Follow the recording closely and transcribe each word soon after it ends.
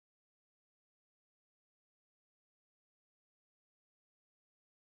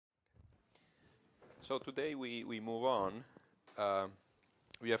So today we move on.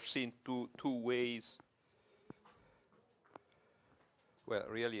 We have seen two ways. Well,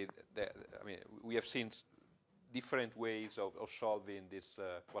 really, I mean, we have seen different ways of solving this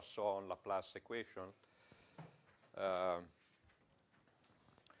Poisson-Laplace equation,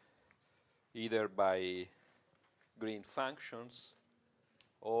 either by green functions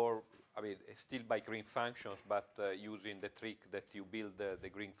or, I mean, still by green functions, but using the trick that you build the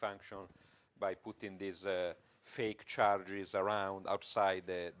green function by putting these fake charges around outside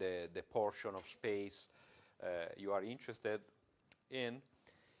the portion of space you are interested in.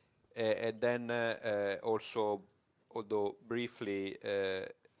 And then also, although briefly,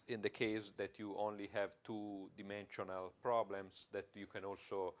 in the case that you only have two-dimensional problems, that you can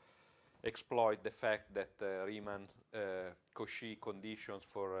also exploit the fact that Riemann-Cauchy conditions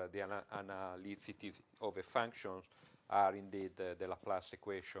for the analyticity of a function are indeed the Laplace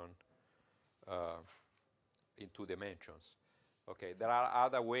equation in 2 dimensions. Okay, there are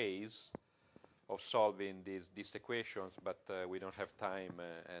other ways of solving these equations, but we don't have time,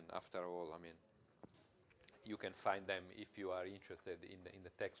 and after all, I mean, you can find them if you are interested in the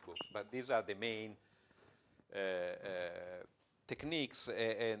textbook. But these are the main techniques,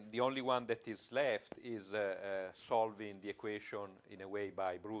 and the only one that is left is solving the equation in a way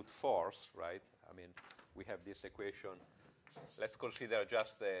by brute force, right? I mean, we have this equation. Let's consider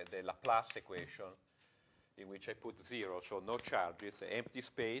just the Laplace equation, in which I put 0, so no charges, empty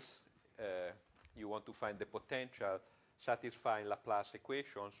space. You want to find the potential satisfying Laplace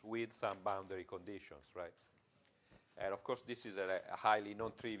equations with some boundary conditions, right? And of course, this is a highly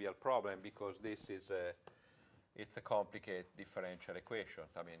non-trivial problem, because this is it's a complicated differential equation.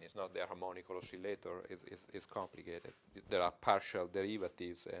 I mean, it's not the harmonic oscillator, it's complicated. There are partial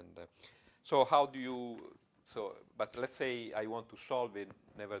derivatives, and so how do you, but let's say I want to solve it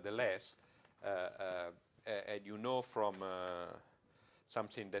nevertheless, and you know from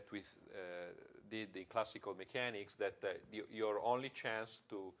something that we did in classical mechanics that your only chance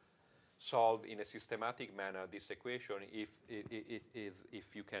to solve in a systematic manner this equation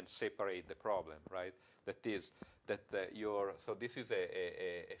if you can separate the problem, right? That is that so this is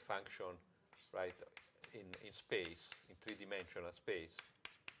a function, right, in space, in 3-dimensional space.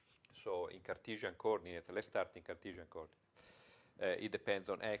 So in Cartesian coordinates, let's start in Cartesian coordinates. It depends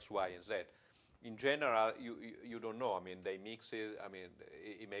on x, y, and z. In general, you don't know. I mean, they mix it. I mean,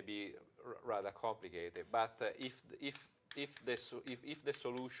 it may be rather complicated. But if the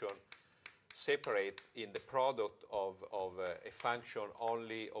solution separate in the product of a function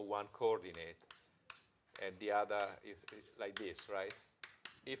only of one coordinate and the other like this, right?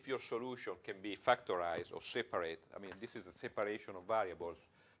 If your solution can be factorized or separate, I mean, this is a separation of variables.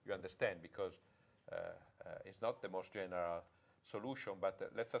 You understand, because it's not the most general solution,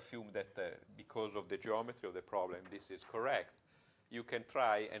 but let's assume that because of the geometry of the problem, this is correct. You can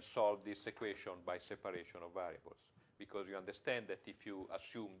try and solve this equation by separation of variables, because you understand that if you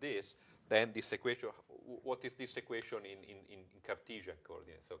assume this, then this equation, what is this equation in Cartesian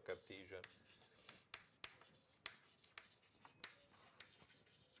coordinates? So Cartesian,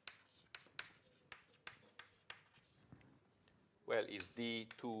 well, is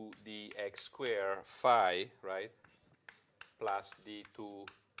d2 dx square phi, right, plus d2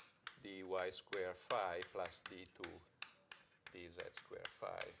 dy square phi plus d2 dz square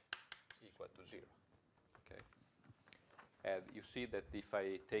phi equal to 0. Okay. And you see that if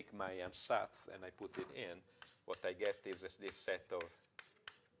I take my ansatz and I put it in, what I get is this set of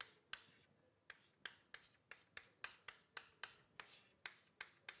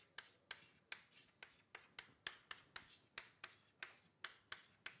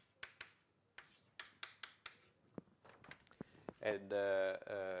and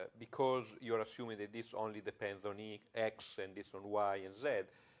because you're assuming that this only depends on x and this on y and z,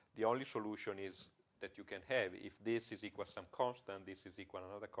 the only solution is that you can have, if this is equal to some constant, this is equal to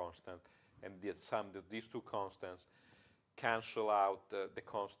another constant, and the sum of these two constants cancel out the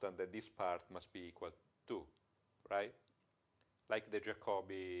constant that this part must be equal to, right? Like the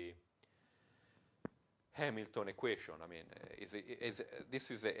Jacobi Hamilton equation. I mean,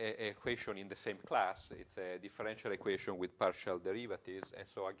 this is an equation in the same class. It's a differential equation with partial derivatives, and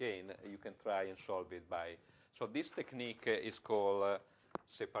so again, you can try and solve it by. So this technique is called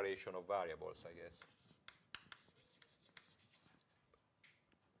separation of variables, I guess.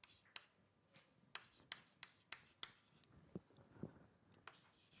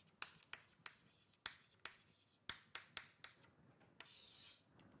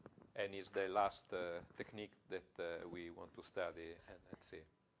 And is the last technique that we want to study and see.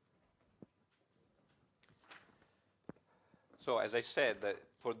 So as I said,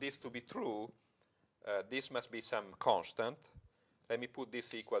 for this to be true, this must be some constant. Let me put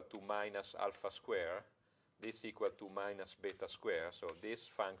this equal to minus alpha square, this equal to minus beta square. So this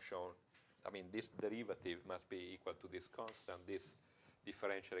function, I mean this derivative must be equal to this constant, this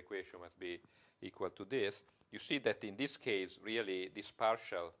differential equation must be equal to this. You see that in this case, really, this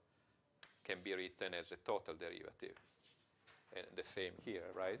partial can be written as a total derivative. And the same here,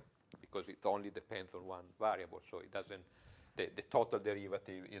 right? Because it only depends on one variable, so it doesn't, the total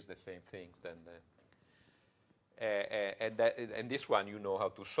derivative is the same thing than and this one you know how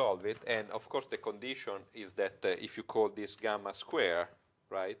to solve it. And of course the condition is that if you call this gamma square,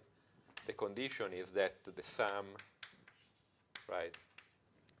 right, the condition is that the sum, right,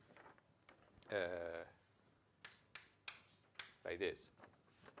 like this.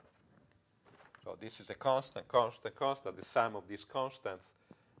 So this is a constant, constant, constant. The sum of these constants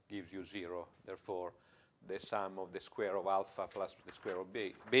gives you 0. Therefore, the sum of the square of alpha plus the square of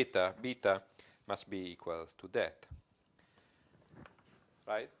beta, beta must be equal to that.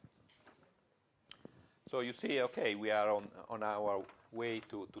 Right? So you see, okay, we are on our way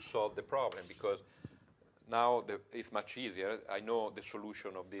to solve the problem, because now it's much easier. I know the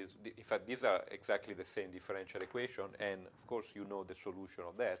solution of this. In fact, these are exactly the same differential equation, and of course you know the solution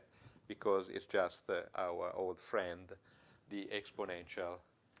of that, because it's just our old friend, the exponential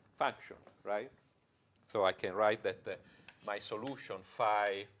function, right? So I can write that my solution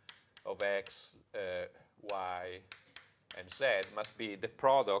phi of x, y, and z must be the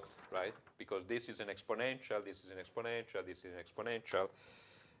product, right? Because this is an exponential, this is an exponential, this is an exponential,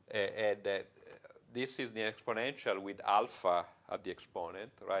 and this is the exponential with alpha at the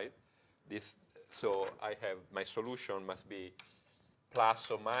exponent, right? So I have my solution must be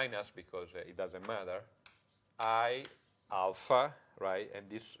plus or minus, because it doesn't matter, I alpha, right? And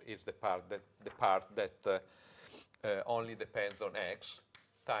this is the part that only depends on x,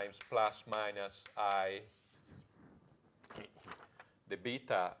 times plus minus I, the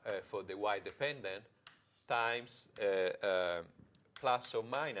beta for the y dependent, times plus or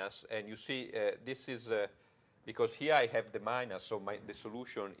minus. And you see this is because here I have the minus, so the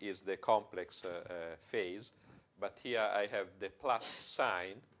solution is the complex phase, but here I have the plus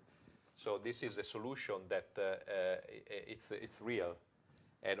sign. So this is a solution that it's real.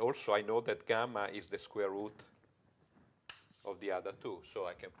 And also I know that gamma is the square root of the other two. So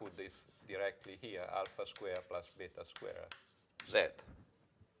I can put this directly here, alpha square plus beta square z.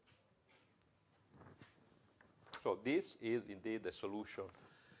 So this is indeed the solution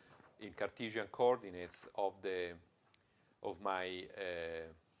in Cartesian coordinates of my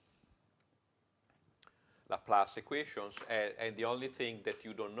Laplace equations, and the only thing that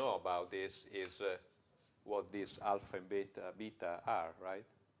you don't know about this is what these alpha and beta are, right?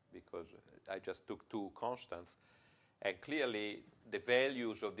 Because I just took two constants, and clearly the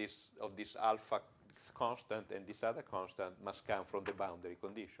values of this alpha constant and this other constant must come from the boundary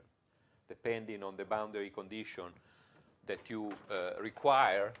condition. Depending on the boundary condition that you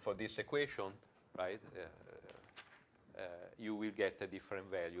require for this equation, right? You will get a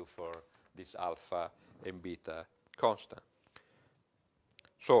different value for this alpha and beta constant.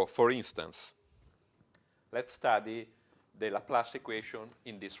 So, for instance, let's study the Laplace equation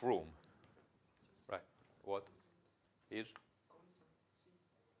in this room. Right? What is?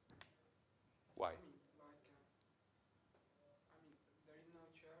 Why? There is no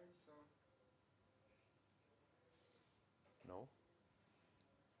chair, so. No?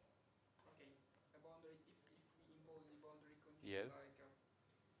 Okay, a boundary, if we impose the boundary condition, Yes. like the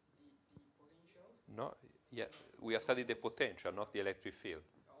potential. No, yeah, we are studying the potential, not the electric field.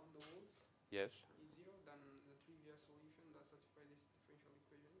 On the walls. Yes? Is 0, then the trivial solution that satisfies this differential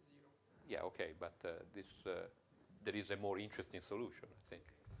equation is 0. Yeah, okay, but there is a more interesting solution, I think.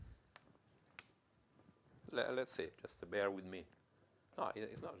 Let's see, just bear with me. No,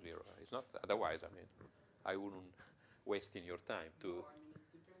 it's not 0. It's not, otherwise, I mean, I wouldn't wasting your time to... No, I mean,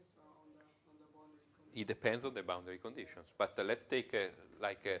 it depends on the boundary conditions. It depends on the boundary conditions. But let's take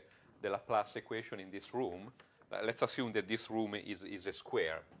the Laplace equation in this room. Let's assume that this room is a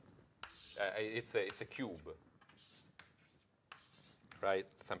square. It's a cube, right?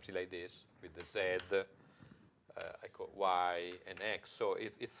 Something like this with the z, I call y and x. So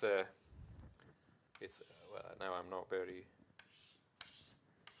it's well, now I'm not very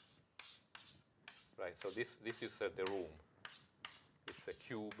right. So this is the room. It's a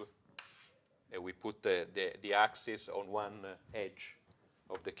cube. We put the axis on one edge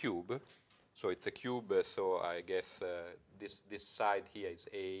of the cube. So it's a cube, so I guess this side here is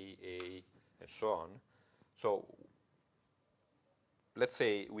A, and so on. So let's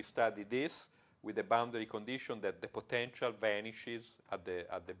say we study this. with the boundary condition that the potential vanishes at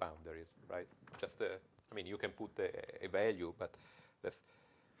the boundaries, right? Just, I mean, you can put a value, but that's,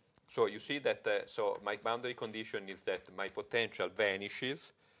 so you see that, so my boundary condition is that my potential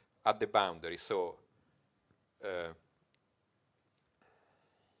vanishes at the boundary. So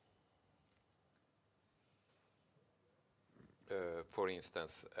for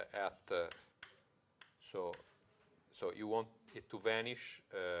instance, so you want it to vanish,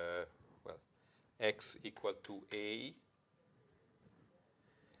 well, x equal to a.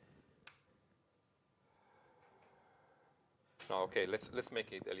 No, okay, let's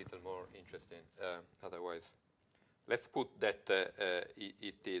make it a little more interesting. Otherwise, let's put that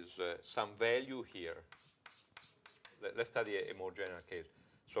it is some value here. Let's study a more general case.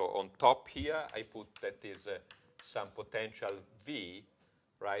 So on top here, I put that is some potential v,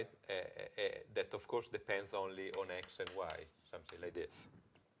 right? That of course depends only on x and y, something like this.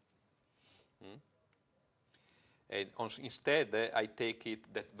 And instead, I take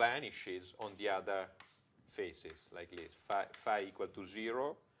it that vanishes on the other faces, like this. Phi equal to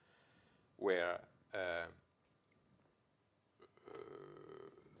 0, where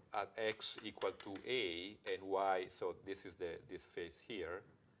at x equal to a and y, so this is this face here,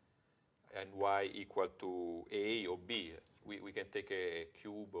 and y equal to a or b. We can take a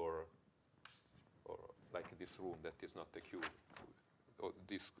cube or like this room that is not a cube. Or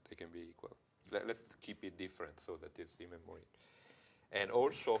this, they can be equal. Let's keep it different so that it's even more. And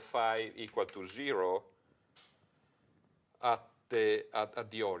also phi equal to 0 at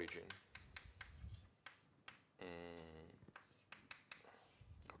the origin.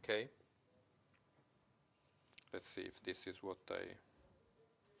 Okay. Let's see if this is what I.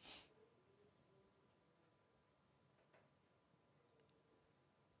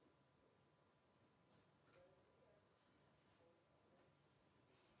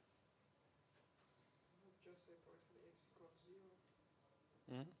 Just separately x equals 0.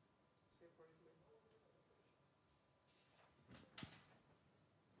 Mm-hmm. Separately.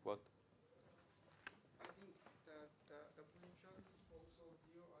 What? I think that the potential is also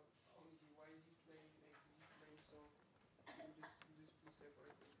 0 on the yz plane, xz plane, so you just put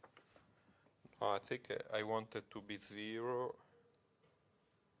separately. Oh, I think I wanted to be 0.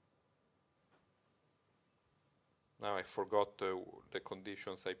 Now I forgot the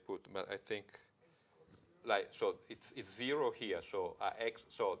conditions I put, but I think like so it's 0 here. So x.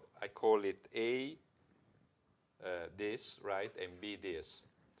 So I call it a this, right, and b this.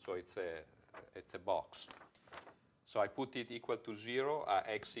 So it's a box. So I put it equal to 0,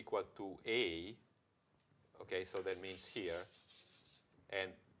 x equal to a. Okay, so that means here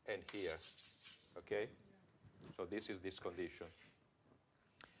and here. Okay, so this is this condition.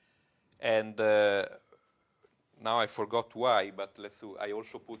 And now I forgot why, but let's do. I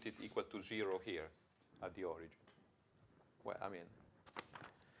also put it equal to 0 here at the origin. Well, I mean,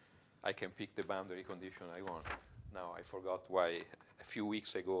 I can pick the boundary condition I want. Now I forgot why. A few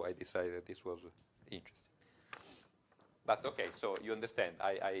weeks ago I decided this was interesting. But okay, so you understand.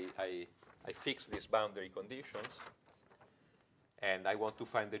 I fix these boundary conditions, and I want to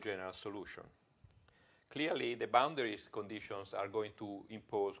find the general solution. Clearly, the boundaries conditions are going to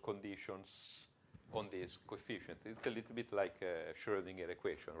impose conditions on these coefficients. It's a little bit like a Schrödinger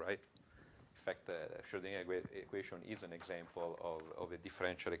equation, right? In fact, Schrödinger equation is an example of a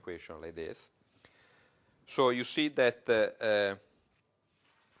differential equation like this. So you see that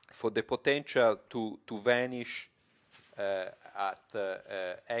for the potential to vanish at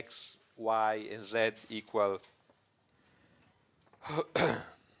x, y, and z equal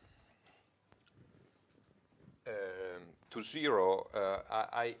to 0,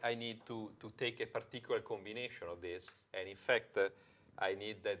 I need to take a particular combination of this. And in fact, I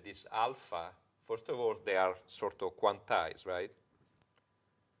need that this alpha, first of all, they are sort of quantized, right?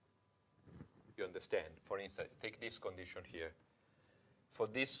 You understand? For instance, take this condition here. For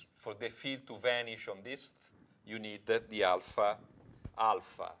the field to vanish on this, you need the alpha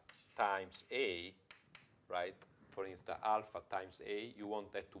times a, right? For instance, alpha times a, you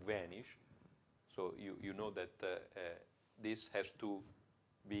want that to vanish. So you know that this has to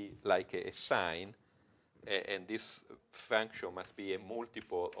be like a sign, and this function must be a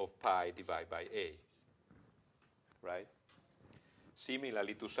multiple of pi divided by a, right?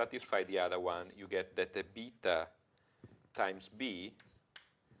 Similarly, to satisfy the other one, you get that the beta times b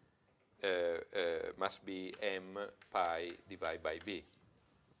must be m pi divided by b.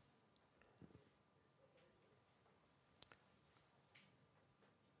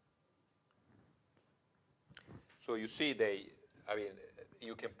 So you see I mean,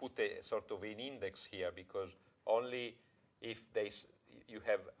 you can put a sort of an index here because only if you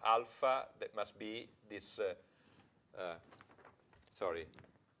have alpha that must be this, sorry,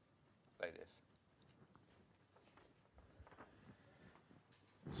 like this.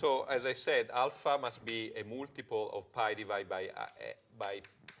 So as I said, alpha must be a multiple of pi divided by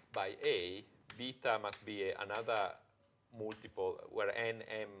a. Beta must be another multiple where n,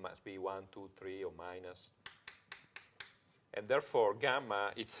 m must be 1, 2, 3 or minus. And therefore,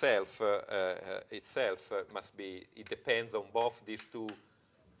 gamma itself, must be, it depends on both these two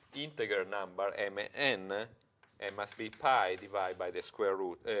integer number, m and n, and must be pi divided by the square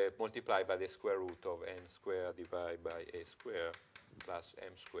root, multiplied by the square root of n squared divided by a squared plus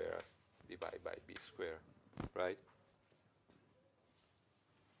m squared divided by b squared, right?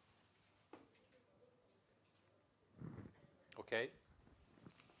 Okay?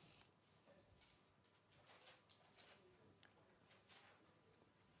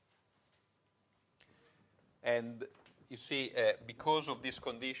 And you see, because of this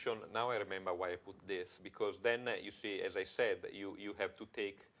condition, now I remember why I put this, because then you see, as I said, you have to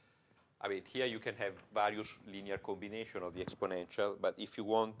take, I mean, here you can have various linear combination of the exponential, but if you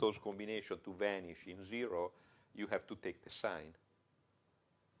want those combinations to vanish in 0, you have to take the sign,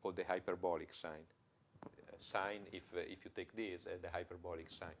 or the hyperbolic sign. Sign if you take this, the hyperbolic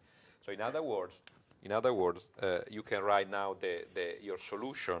sign. So in other words, you can write now your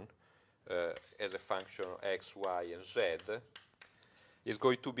solution as a function of x, y, and z is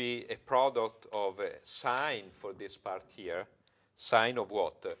going to be a product of a sine for this part here, sine of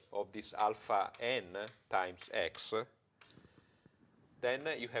what? Of this alpha n times x. Then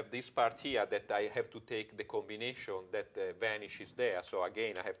you have this part here that I have to take the combination that vanishes there. So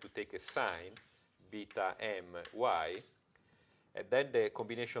again, I have to take a sine, beta m y. And then the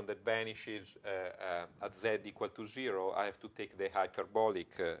combination that vanishes at z equal to 0, I have to take the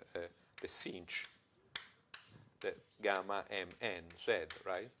hyperbolic, the sinh, the gamma m n z,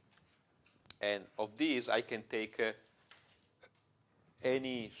 right? And of these, I can take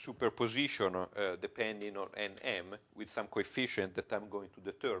any superposition depending on nm with some coefficient that I'm going to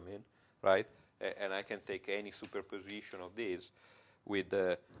determine, right? And I can take any superposition of these with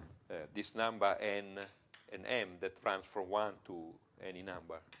this number n and m that runs from 1 to any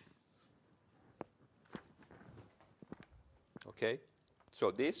number. Okay?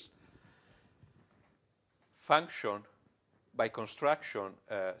 So this function, by construction,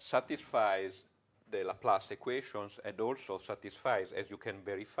 satisfies the Laplace equations and also satisfies, as you can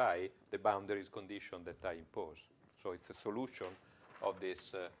verify, the boundaries condition that I impose. So it's a solution of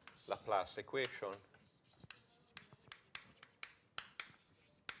this Laplace equation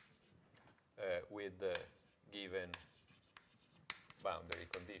with the given boundary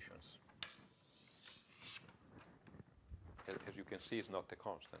conditions. As you can see, it's not a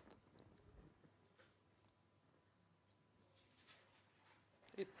constant.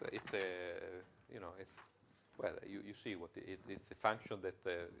 It's a, well, you see what it's a function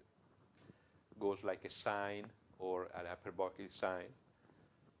that goes like a sine or an hyperbolic sine.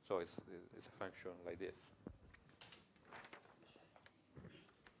 So it's a function like this.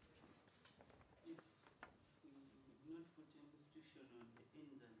 If we not put a restriction on the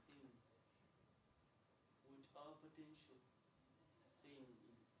ends and ends, would our potential, saying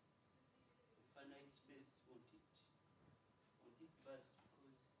in a finite space, won't it burst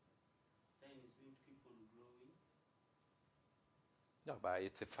because sine is going to keep on growing? No, but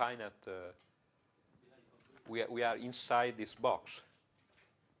it's a finite. We are inside this box.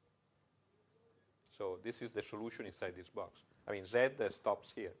 So this is the solution inside this box. I mean, z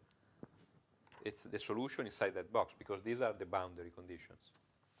stops here. It's the solution inside that box because these are the boundary conditions.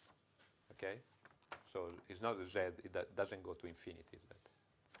 Okay? So it's not a z, it doesn't go to infinity.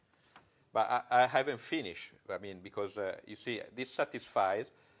 But I haven't finished, I mean, because you see, this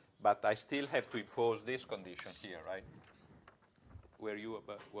satisfies, but I still have to impose this condition here, right? Where you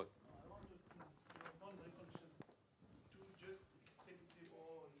about what? I wanted your boundary condition to just extremity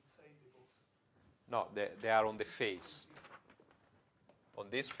or inside the box. No, they are on the face. On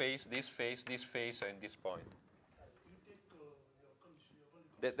this face, this face, this face, and this point. You take your condition, your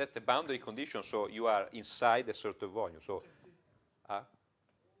boundary condition. That's the boundary condition, so you are inside a certain volume. So,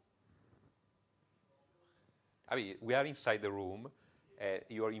 I mean, we are inside the room.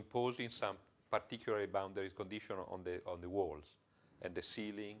 You are imposing some particular boundary condition on the walls, and the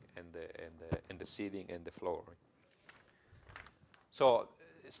ceiling, and the ceiling and the floor. So,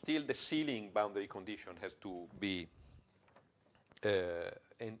 still, the ceiling boundary condition has to be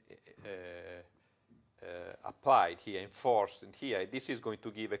applied here, enforced in here. This is going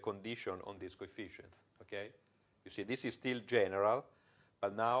to give a condition on this coefficient. Okay, you see, this is still general,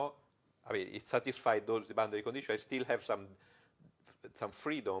 but now, I mean, it satisfied those boundary conditions. I still have some some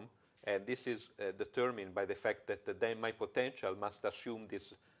freedom, and this is determined by the fact that then my potential must assume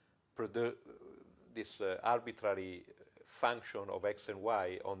this arbitrary function of x and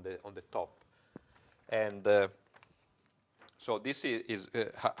y on the top. And so this is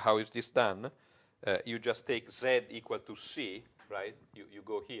how is this done? You just take z equal to c, right? You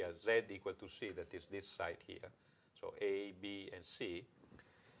go here, z equal to c, that is this side here. So a, b, and c.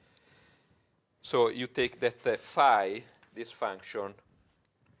 So you take that phi, this function,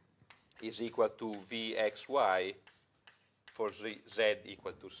 is equal to vxy for z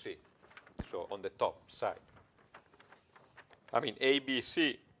equal to c. So on the top side. I mean, a, b,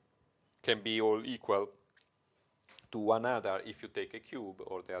 c can be all equal to one another if you take a cube,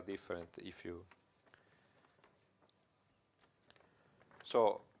 or they are different if you...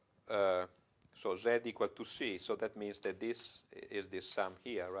 So z equal to c, so that means that this is this sum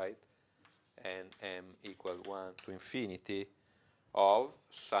here, right? And m equal 1 to infinity of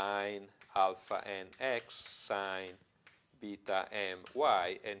sine alpha n x sine beta m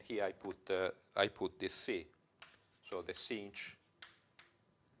y, and here I put this c. So the sinh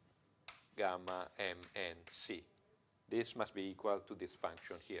gamma m n c. This must be equal to this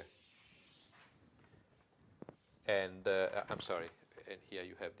function here. And I'm sorry, and here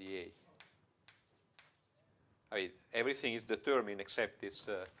you have the a. I mean, everything is determined except this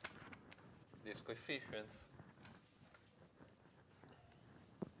coefficients.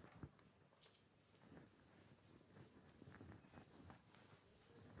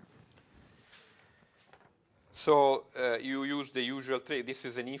 So you use the usual trick. This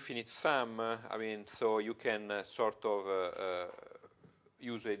is an infinite sum. I mean, so you can sort of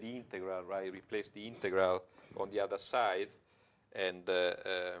use the integral, right? Replace the integral on the other side, and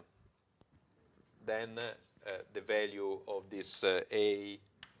then the value of this a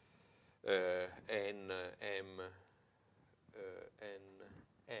n m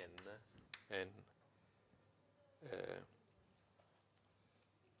n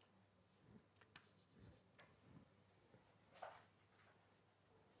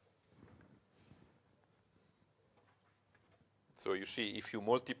so you see, if you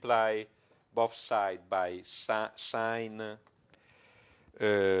multiply both sides by sine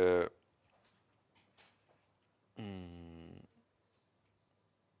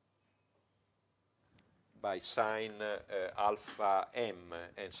by sine alpha m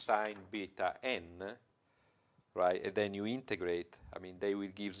and sine beta n, right? And then you integrate. I mean, they will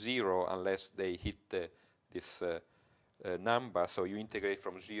give 0 unless they hit this number. So you integrate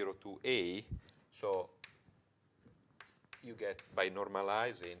from 0 to a. So you get, by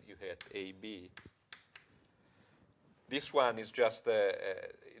normalizing, you get ab. This one is just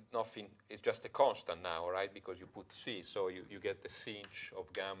nothing. It's just a constant now, right? Because you put c, so you get the sinh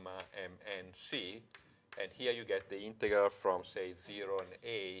of gamma m n c. And here you get the integral from, say, 0 and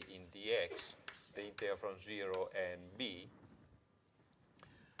a in dx, the integral from 0 and b.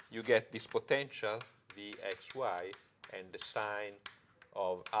 You get this potential, vxy, and the sine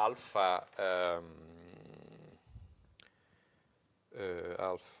of alpha,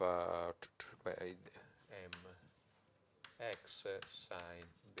 alpha m x sine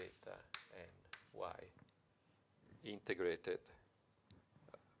beta n y, integrated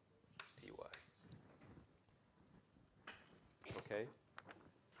dy. Okay?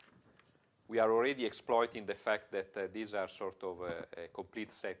 We are already exploiting the fact that these are sort of a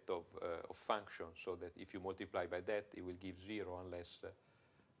complete set of functions, so that if you multiply by that, it will give 0 unless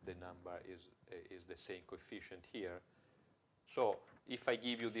the number is the same coefficient here. So if I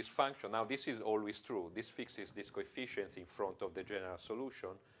give you this function, now this is always true. This fixes this coefficient in front of the general solution.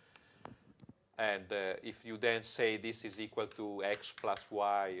 And if you then say this is equal to x plus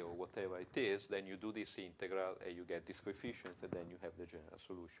y or whatever it is, then you do this integral and you get this coefficient, and then you have the general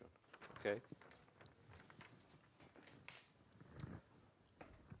solution. Okay?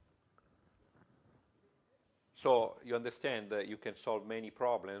 So you understand that you can solve many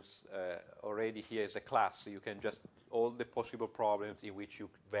problems. Already here is a class, so you can just, all the possible problems in which you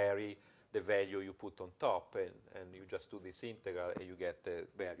vary the value you put on top, and you just do this integral and you get the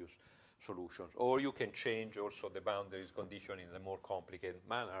various solutions. Or you can change also the boundaries condition in a more complicated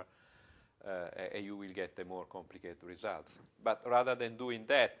manner, and you will get a more complicated results. But rather than doing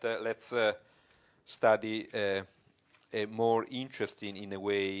that, let's study a more interesting, in a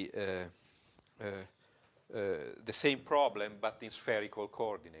way, the same problem but in spherical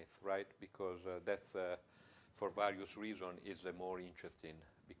coordinates, right? Because that's, for various reasons, is more interesting,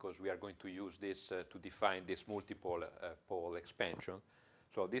 because we are going to use this to define this multiple pole expansion.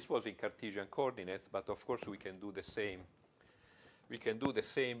 So this was in Cartesian coordinates, but of course we can do the same. We can do the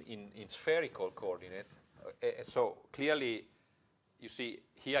same in spherical coordinates. So clearly, you see,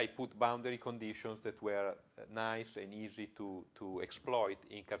 here I put boundary conditions that were nice and easy to exploit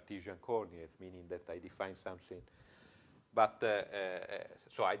in Cartesian coordinates, meaning that I define something. But,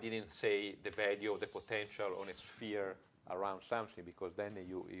 so I didn't say the value of the potential on a sphere around something, because then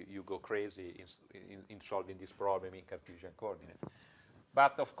you go crazy in solving this problem in Cartesian coordinates.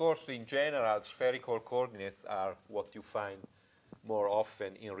 But of course, in general, spherical coordinates are what you find more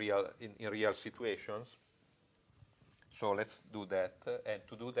often in real situations. So let's do that. And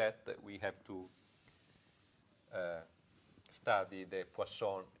to do that, we have to study the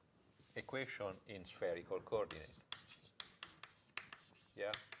Poisson equation in spherical coordinates.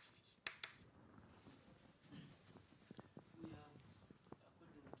 Yeah? We have,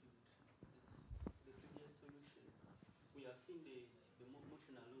 according to the previous solution, we have seen the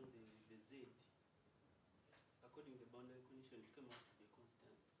motion along the z. According to the boundary condition, it came out to be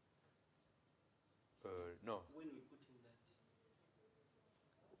constant. No. When we put in that,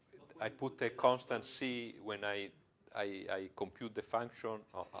 I put a constant c when I compute the function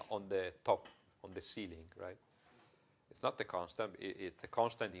on the top, on the ceiling, right? It's not a constant, it's a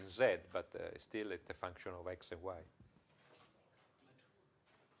constant in z, but still it's a function of x and y.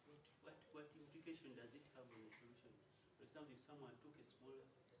 What implication does it have on the solution? For example, if someone took a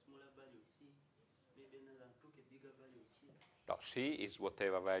smaller value of c, maybe another took a bigger value of c. No, c is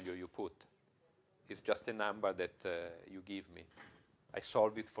whatever value you put. It's just a number that you give me. I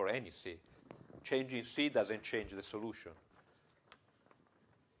solve it for any c. Changing c doesn't change the solution.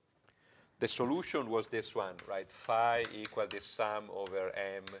 The solution was this one, right? Phi equal the sum over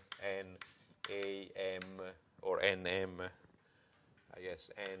m, n, a, m, or nm, I guess,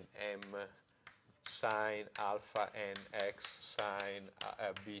 n, m, sine alpha n x, sine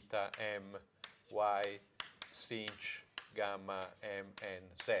beta m, y, sinh gamma m, n,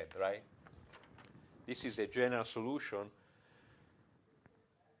 z, right? This is a general solution,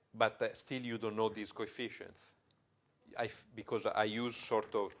 but still you don't know these coefficients. Because I use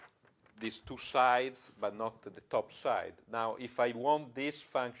sort of these two sides, but not the top side. Now, if I want this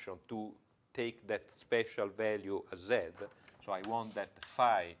function to take that special value as z, so I want that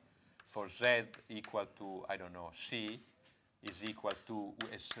phi for z equal to, I don't know, c is equal to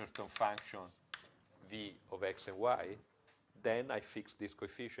a certain function v of x and y, then I fix these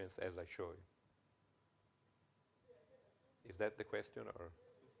coefficients as I show you. Is that the question, or?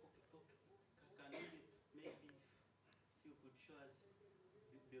 Can you maybe if you could show us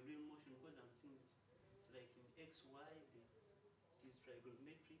the real motion, because I'm seeing it's like in x, y, it is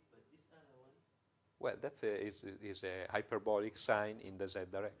trigonometric, but this other one. Well, that is a hyperbolic sign in the z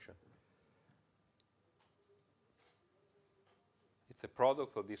direction. It's a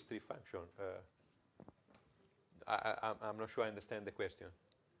product of these three functions. I'm not sure I understand the question.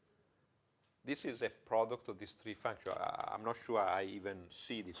 This is a product of these three functions. I'm not sure I even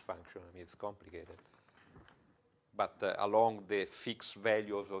see this function. I mean, it's complicated. But along the fixed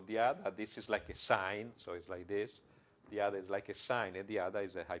values of the other, this is like a sine, so it's like this. The other is like a sine, and the other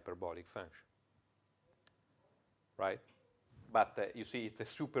is a hyperbolic function. Right? But you see, it's a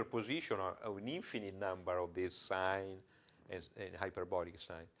superposition of an infinite number of these sine and hyperbolic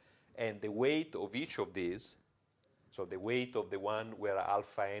sine. And the weight of each of these, so the weight of the one where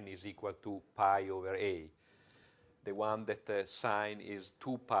alpha n is equal to pi over a, the one that sine is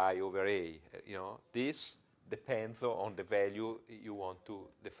 2 pi over a, this depends on the value you want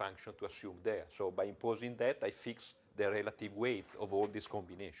the function to assume there. So by imposing that, I fix the relative weights of all these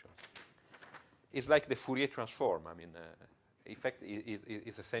combinations. It's like the Fourier transform. I mean, in fact,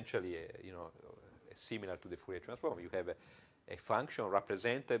 it's essentially similar to the Fourier transform. You have a function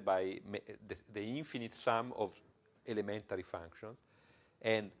represented by the infinite sum of elementary functions,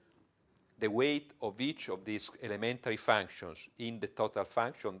 and the weight of each of these elementary functions in the total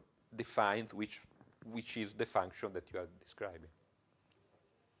function defines which is the function that you are describing.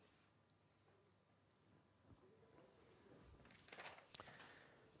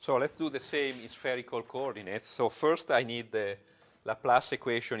 So let's do the same in spherical coordinates. So first I need the Laplace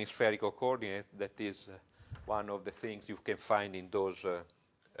equation in spherical coordinates. That is one of the things you can find in those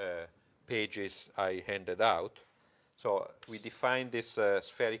pages I handed out. So we define this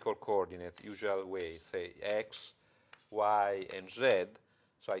spherical coordinate usual way, say x, y, and z.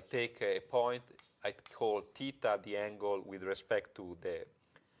 So I take a point, I call theta the angle with respect to the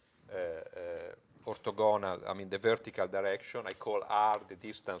orthogonal, I mean the vertical direction. I call r the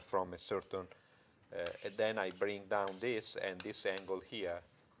distance from a certain, and then I bring down this, and this angle here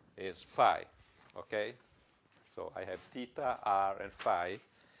is phi, okay? So I have theta, r, and phi.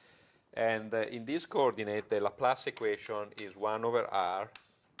 And in this coordinate, the Laplace equation is 1 over r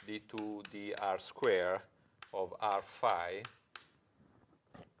d2 dr square of r phi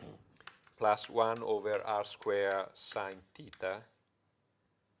plus 1 over r square sine theta.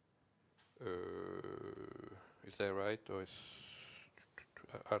 Is that right? Or is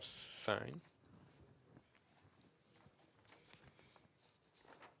r sine?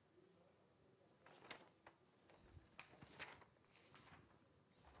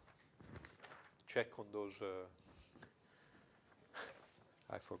 Check on those.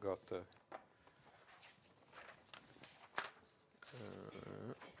 I forgot. I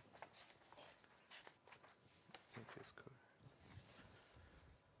think it's good.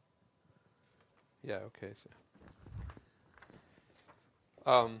 Yeah, okay. So,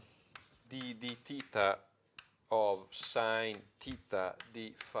 the theta of sine theta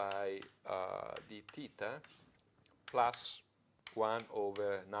d phi d theta plus 1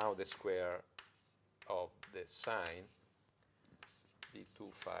 over now the square of the sine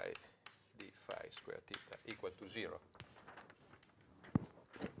d2 phi d phi square theta equal to 0.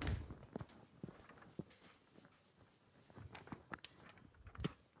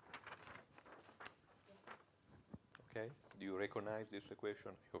 Okay, do you recognize this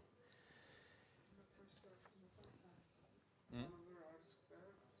equation? I hope. Hmm?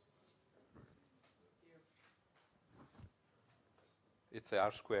 It's a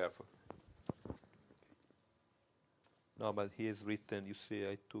r square. No, but here is written, you see,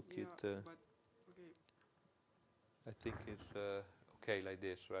 I took Yeah, it. but okay. I think it's okay like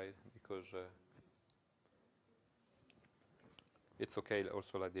this, right? Because it's okay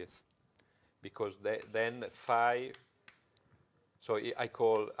also like this. Because then phi, so I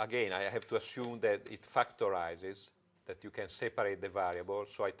call, again, I have to assume that it factorizes, that you can separate the variable.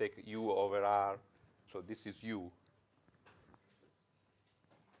 So I take u over r, so this is u.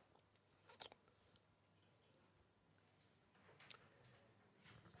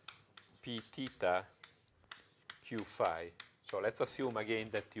 P theta q phi. So let's assume again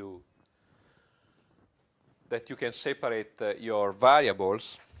that you can separate your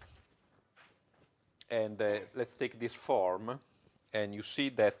variables, and let's take this form, and you see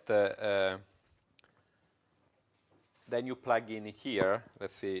that then you plug in here,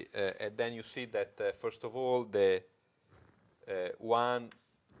 let's see, and then you see that first of all the 1,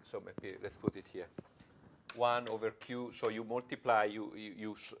 so maybe let's put it here, 1 over q, so you multiply,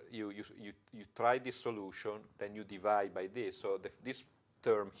 you try this solution, then you divide by this, so this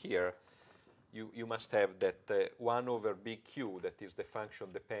term here, you must have that 1 over big Q, that is the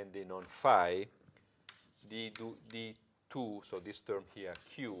function depending on phi, d2, so this term here,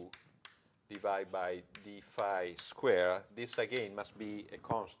 q, divided by d phi square. This again must be a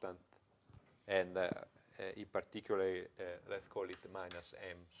constant, and in particular, let's call it minus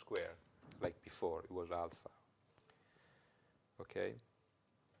m square, like before, it was alpha. Okay.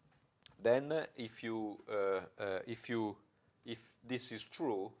 Then if this is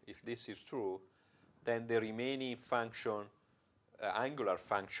true, then the remaining function, angular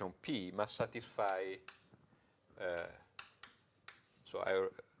function p, must satisfy.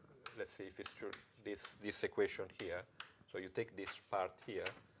 Let's see if it's true. This equation here. So you take this part here,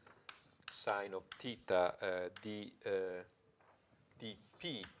 sine of theta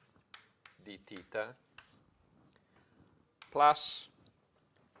dp d theta plus,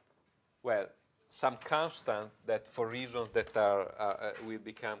 well, some constant that for reasons that will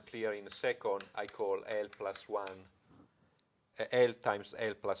become clear in a second, I call L plus 1, L times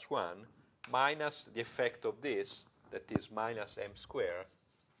L plus 1, minus the effect of this, that is minus m square,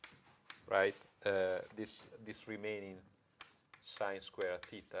 right? This remaining sine square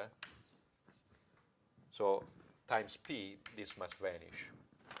theta. So times p, this must vanish.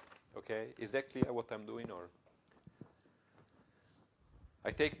 Okay, is that clear what I'm doing, or?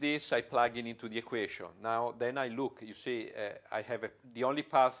 I take this, I plug it into the equation. Now, then I look, you see, I have the only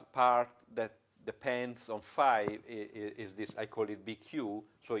part that depends on phi is this, I call it BQ,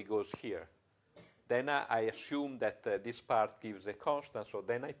 so it goes here. Then I assume that this part gives a constant, so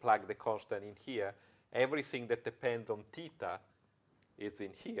then I plug the constant in here. Everything that depends on theta is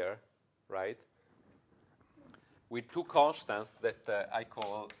in here, right? With two constants that I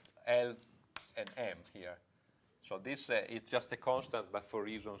call L and M here. So this is just a constant, but for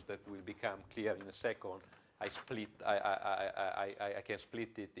reasons that will become clear in a second, I can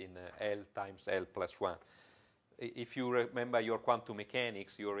split it in L times L plus 1. If you remember your quantum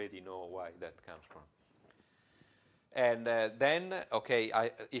mechanics, you already know why that comes from. And then, okay,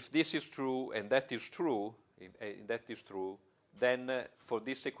 if this is true and that is true, then for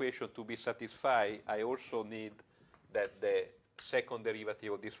this equation to be satisfied, I also need that the second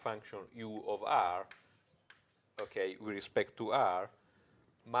derivative of this function u of r, okay, with respect to r,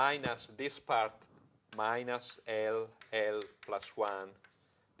 minus this part minus L plus 1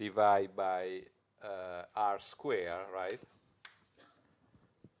 divide by r square, right,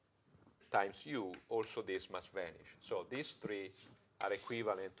 times u, also this must vanish. So these three are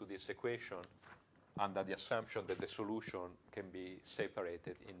equivalent to this equation under the assumption that the solution can be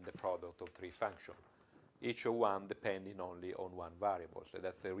separated in the product of three functions, each of one depending only on one variable. So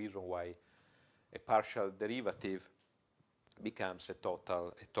that's the reason why a partial derivative becomes a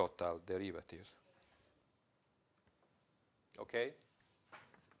total derivative. Okay?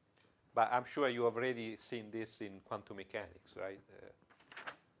 But I'm sure you have already seen this in quantum mechanics, right?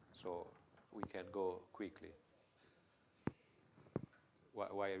 So we can go quickly.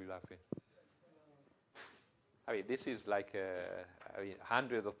 Why are you laughing? I mean, this is like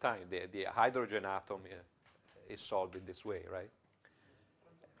hundreds of times. The hydrogen atom is solved in this way, right?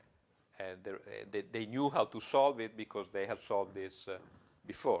 And they knew how to solve it because they have solved this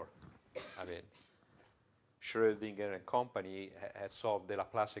before. I mean, Schrödinger and company has solved the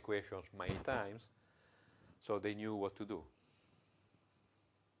Laplace equations many times, so they knew what to do.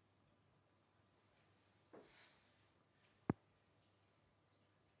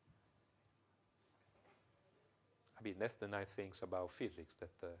 I mean, that's the nice things about physics,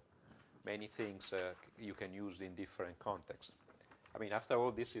 that many things you can use in different contexts. I mean, after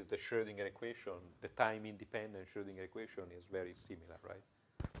all, this is the Schrödinger equation. The time-independent Schrödinger equation is very similar, right?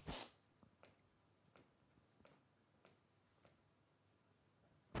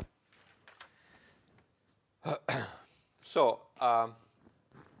 So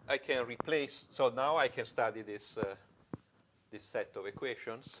I can replace. So now I can study this this set of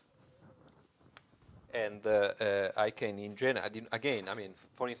equations, and I can, in general, again. I mean,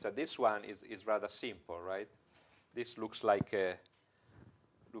 for instance, this one is rather simple, right? This looks like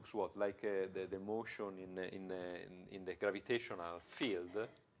looks what, like the motion in the gravitational field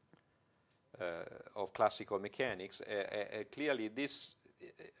of classical mechanics. Clearly, this,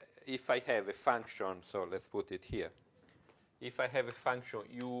 if I have a function, so let's put it here. If I have a function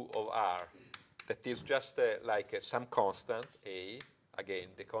u of r that is just like some constant a, again,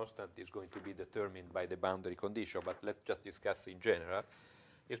 the constant is going to be determined by the boundary condition, but let's just discuss in general.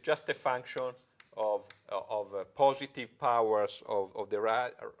 It's just a function of positive powers of the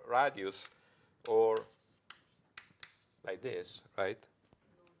radius, or like this, right?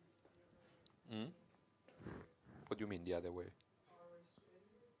 Mm? What do you mean the other way?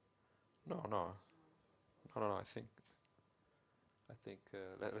 No. I think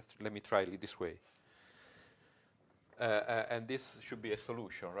let me try it this way. And this should be a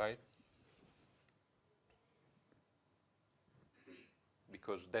solution, right?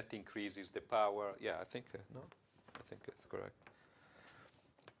 Because that increases the power. Yeah, I think no, I think it's correct.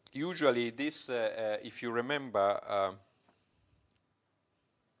 Usually, this, if you remember.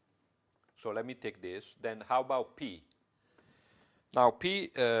 So let me take this. Then how about P? Now P,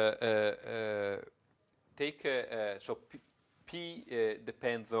 take, so P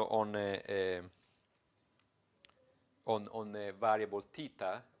depends on a variable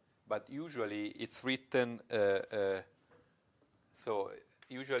theta, but usually it's written, so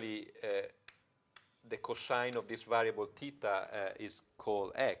usually the cosine of this variable theta is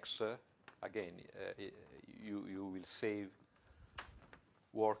called x. Again, you will save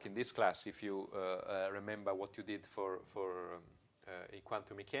work in this class if you remember what you did for in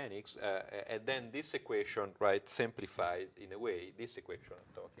quantum mechanics, and then this equation, right, simplified in a way, this equation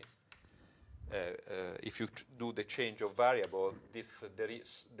I'm talking, if you do the change of variable, this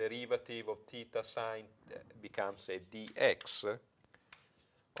derivative of theta sine becomes a dx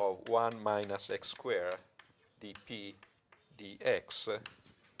of 1 minus x squared dp dx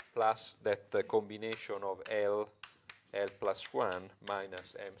plus that combination of L plus 1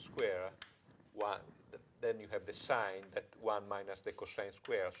 minus m squared, 1. Then you have the sine, that 1 minus the cosine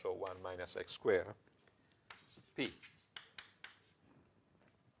square, so 1 minus x squared, p.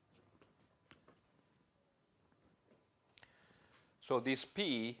 So this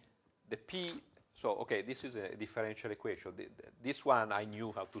p, the p, so okay, this is a differential equation. This one I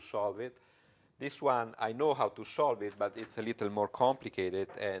knew how to solve it. This one I know how to solve it, but it's a little more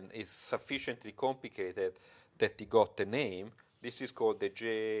complicated, and it's sufficiently complicated that it got a name. This is called the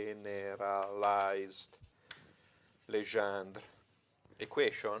generalized Legendre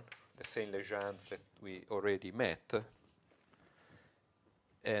equation, the same Legendre that we already met.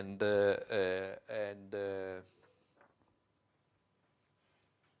 And do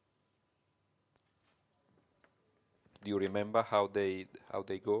you remember how they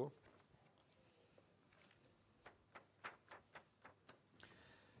go?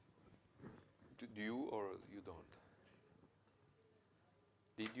 Do you or you don't?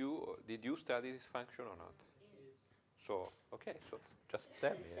 Did you study this function or not? Yes. So, okay, so just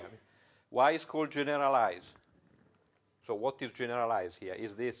tell me. I mean, why is called generalize? So what is generalized here?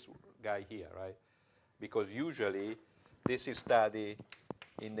 Is this guy here, right? Because usually this is studied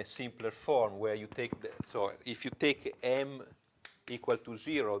in a simpler form where you take the, so if you take m equal to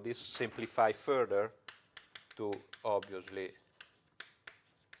 0, this simplifies further to obviously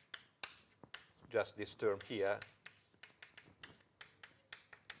just this term here,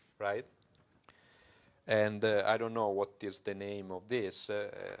 right? And I don't know what is the name of this.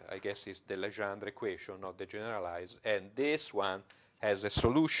 I guess it's the Legendre equation, not the generalized. And this one has a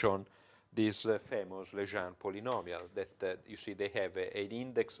solution, this famous Legendre polynomial that you see they have an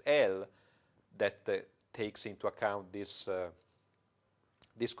index L that takes into account this,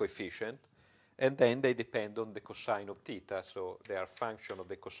 this coefficient. And then they depend on the cosine of theta. So they are function of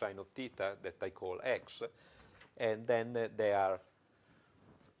the cosine of theta that I call x. And then they are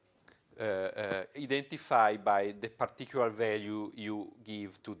identified by the particular value you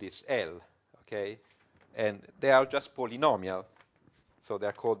give to this L, okay? And they are just polynomial, so they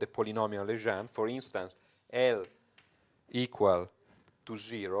are called the polynomial Legendre. For instance, L equal to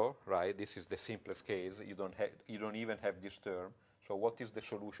 0, right? This is the simplest case. You don't even have this term. So what is the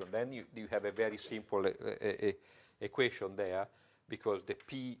solution? Then you have a very simple equation there, because the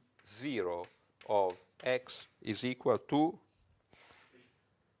P0 of x is equal to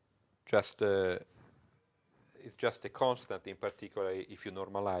just it's just a constant. In particular, if you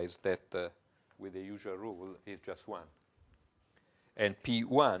normalize that with the usual rule, it's just 1. And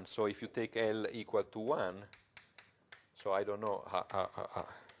P1, so if you take L equal to 1, so I don't know,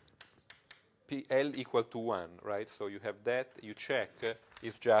 L equal to 1, right? So you have that, you check,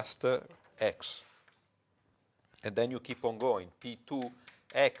 it's just x. And then you keep on going.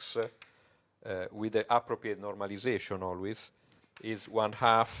 P2x, with the appropriate normalization always, is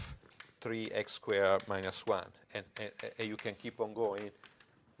 1/2 3x squared minus 1. And you can keep on going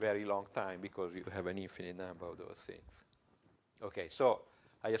very long time because you have an infinite number of those things. Okay, so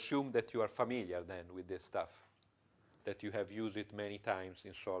I assume that you are familiar then with this stuff, that you have used it many times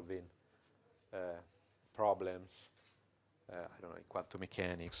in solving problems, I don't know, in quantum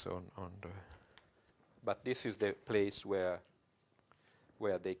mechanics, but this is the place where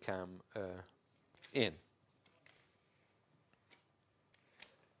they come in.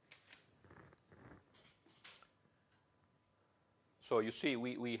 So you see,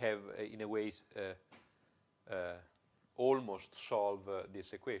 we have, in a way, almost solved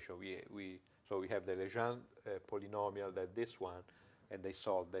this equation. So we have the Legendre polynomial, that this one, and they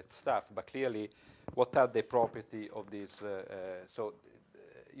solve that stuff. But clearly, what are the properties of this?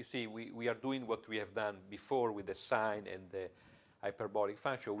 You see, we are doing what we have done before with the sine and the hyperbolic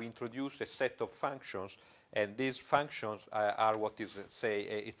function. We introduce a set of functions, and these functions are what is, say,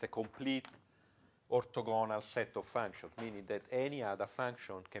 it's a complete orthogonal set of functions, meaning that any other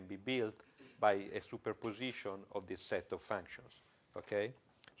function can be built by a superposition of this set of functions, okay?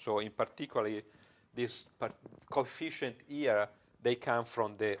 So in particular, this coefficient here, they come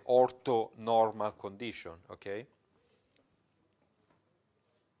from the orthonormal condition, okay?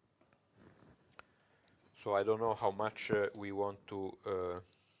 So I don't know how much we want to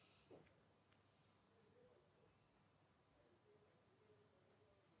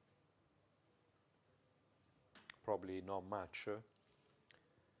probably not much.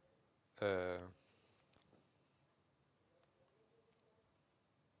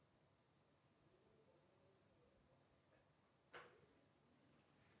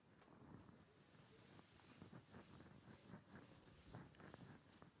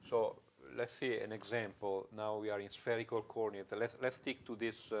 So let's see an example. Now we are in spherical coordinates. Let's stick to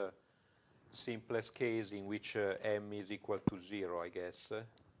this simplest case in which m is equal to 0, I guess.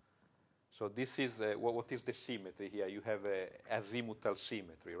 So this is, what is the symmetry here? You have a azimuthal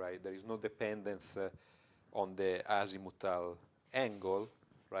symmetry, right? There is no dependence on the azimuthal angle,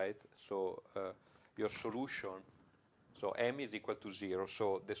 right? So your solution, so m is equal to 0,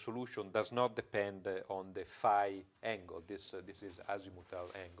 so the solution does not depend on the phi angle. This is azimuthal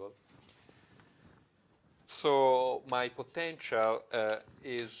angle. So my potential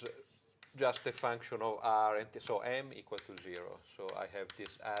is just a function of r, and so m equal to 0. So I have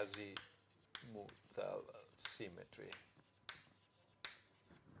this azimuthal symmetry.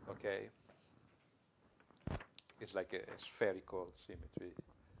 Okay, it's like a spherical symmetry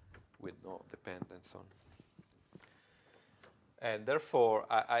with no dependence on. And therefore,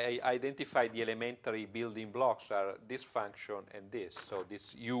 I identify the elementary building blocks are this function and this. So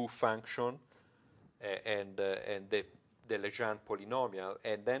this u function and the Legendre polynomial,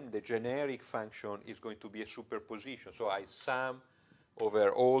 and then the generic function is going to be a superposition. So I sum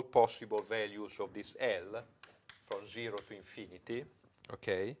over all possible values of this L from 0 to infinity,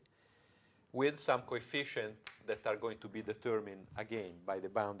 okay, with some coefficients that are going to be determined again by the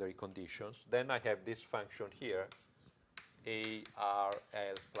boundary conditions. Then I have this function here, a r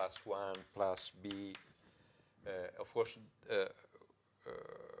l plus 1 plus b. Of course, in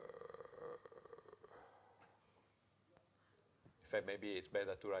fact, maybe it's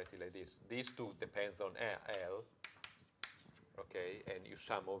better to write it like this. These two depend on L, okay, and you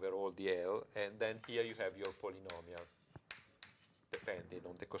sum over all the L, and then here you have your polynomial depending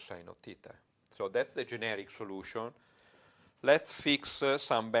on the cosine of theta. So that's the generic solution. Let's fix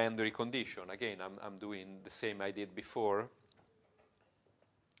some boundary condition. Again, I'm doing the same I did before.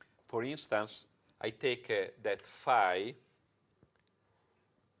 For instance, I take that phi,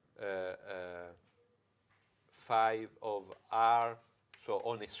 phi of r, so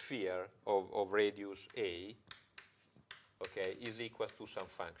on a sphere of radius a, okay, is equal to some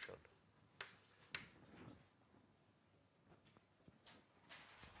function.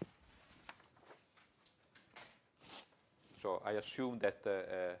 So I assume that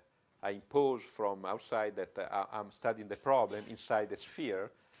I impose from outside that I'm studying the problem inside the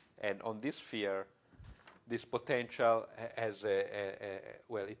sphere, and on this sphere, this potential has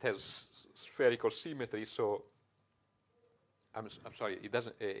well, it has spherical symmetry. So I'm sorry, it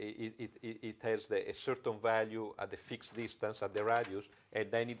doesn't. It has a certain value at the fixed distance at the radius, and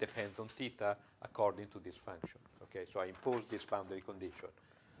then it depends on theta according to this function. Okay, so I impose this boundary condition.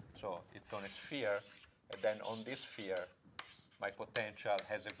 So it's on a sphere, and then on this sphere, my potential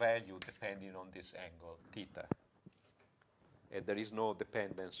has a value depending on this angle, theta. And there is no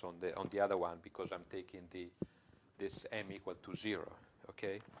dependence on the other one because I'm taking this m equal to 0.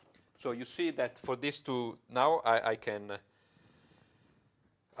 Okay, so you see that for these two, now I can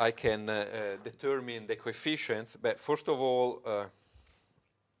determine the coefficients. But first of all,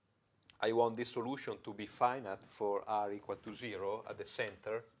 I want this solution to be finite for r equal to 0 at the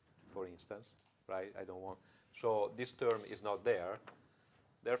center, for instance, right? I don't want. So this term is not there.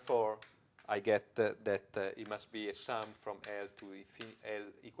 Therefore, I get that it must be a sum from L to L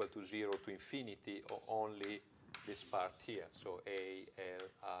equal to 0 to infinity, or only this part here. So A, L,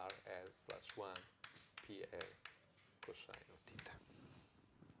 R, L plus 1, P, L cosine of theta.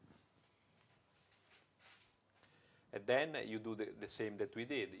 And then you do the same that we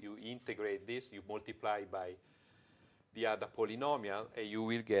did. You integrate this, you multiply by the other polynomial, and you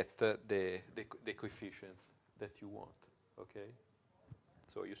will get the coefficients that you want, okay?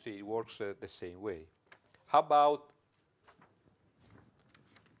 So you see it works the same way. How about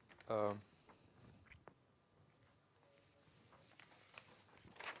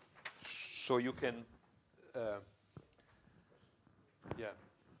so you can, yeah. The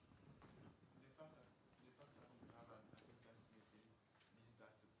fact that we have an identical symmetry means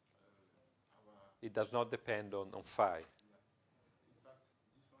that It does not depend on phi. in fact,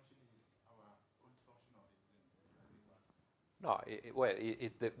 this function is our old function or is a new one? No,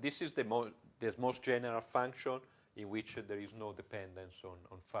 this is the most general function in which there is no dependence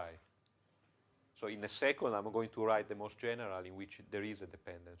on phi. So in a second, I'm going to write the most general in which there is a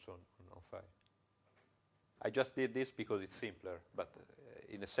dependence on phi. I just did this because it's simpler, but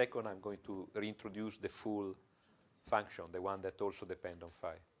in a second, I'm going to reintroduce the full function, the one that also depends on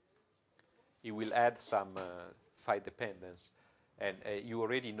phi. It will add some phi dependence. And you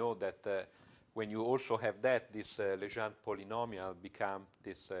already know that when you also have that, this Legendre polynomial becomes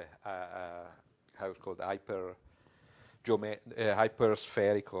this, how it's called,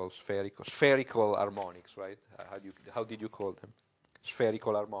 spherical harmonics, right? How did you call them?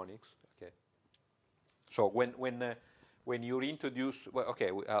 Spherical harmonics. Okay. So when you reintroduce, well,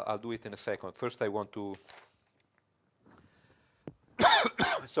 okay, I'll do it in a second. First, I want to.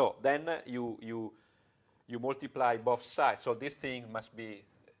 So then you multiply both sides. So this thing must be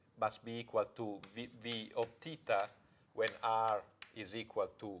equal to v of theta when r is equal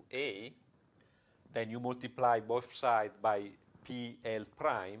to a. Then you multiply both sides by PL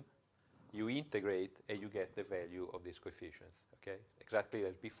prime, you integrate, and you get the value of these coefficients, okay? Exactly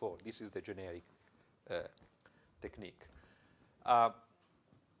as before. This is the generic technique.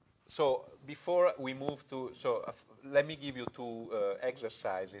 So before we move to, let me give you two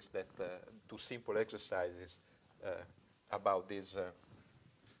exercises, two simple exercises about these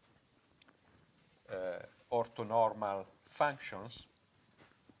orthonormal functions.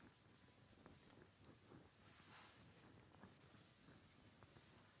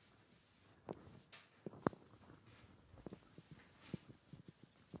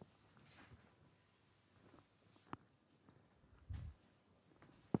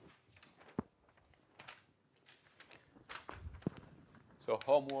 So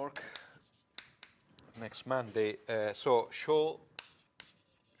homework next Monday. So show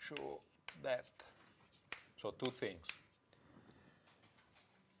that. So two things.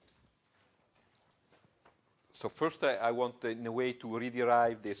 So first, I want, in a way, to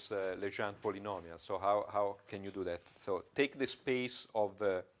rederive this Legendre polynomial. So how can you do that? So take the space of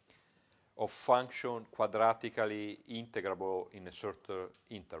function quadratically integrable in a certain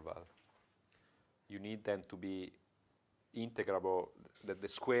interval. You need them to be integrable, that the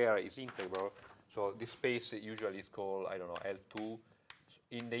square is integrable. So this space usually is called, I don't know, L2,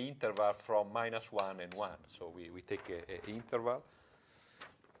 in the interval from -1 and 1. So we take an interval,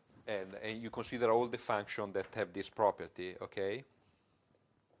 and you consider all the functions that have this property, okay?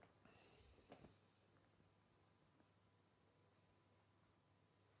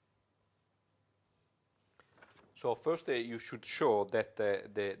 So first you should show that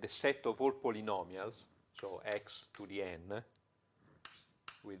the set of all polynomials, so x to the n,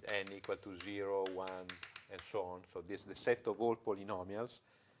 with n equal to 0, 1, and so on. So this the set of all polynomials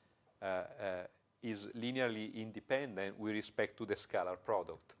is linearly independent with respect to the scalar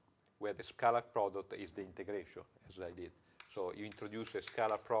product, where the scalar product is the integration, as I did. So you introduce a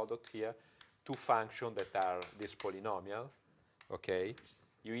scalar product here, two functions that are this polynomial, okay?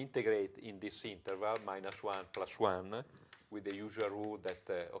 You integrate in this interval, -1 plus 1, with the usual rule that,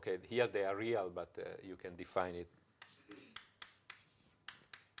 okay, here they are real, but you can define it.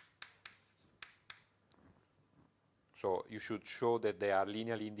 So you should show that they are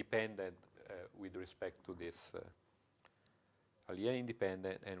linearly independent with respect to this, linearly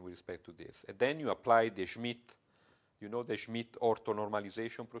independent and with respect to this. And then you apply the Schmidt, you know the Schmidt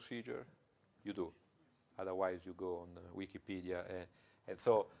orthonormalization procedure? You do. Otherwise you go on Wikipedia. And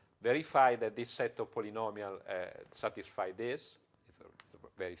so verify that this set of polynomial satisfy this.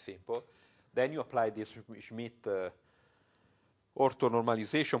 It's very simple. Then you apply this Schmidt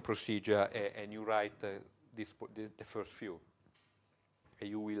orthonormalization procedure and you write the first few. And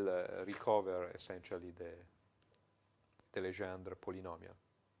you will recover essentially the Legendre polynomial.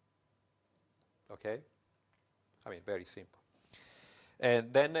 Okay? I mean, very simple.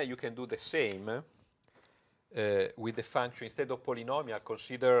 And then you can do the same with the function. Instead of polynomial,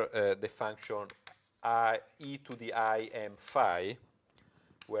 consider the function e to the I m phi,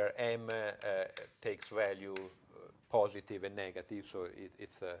 where m takes value positive and negative, so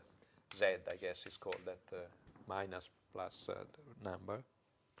it's z, I guess is called that minus plus number.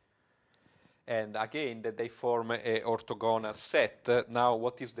 And again, that they form a orthogonal set. Now,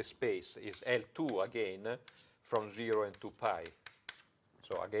 what is the space? Is L2 again from 0 and 2 pi.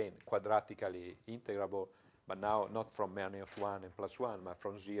 So again, quadratically integrable, but now not from -1 and +1, but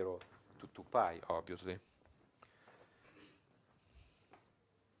from 0 to 2 pi, obviously.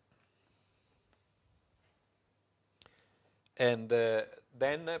 And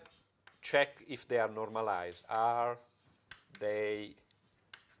then check if they are normalized. Are they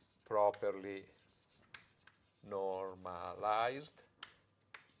properly normalized?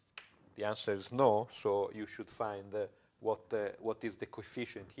 The answer is no, so you should find what is the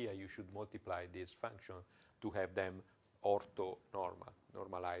coefficient here. You should multiply this function to have them orthonormal,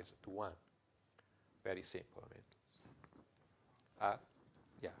 normalized to 1. Very simple, I mean.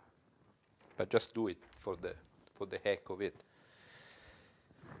 Yeah, but just do it for the heck of it.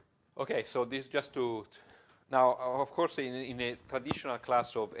 Okay, so this just to now, of course, in a traditional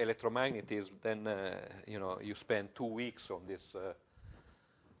class of electromagnetism, then you spend 2 weeks on this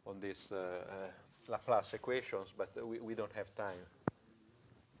Laplace equations, but we don't have time.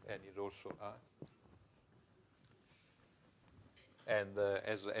 And it's also and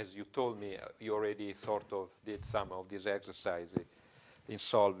as you told me, you already sort of did some of these exercises in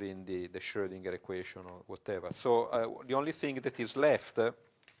solving the Schrödinger equation or whatever. So the only thing that is left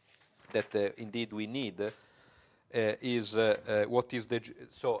that indeed we need is what is the...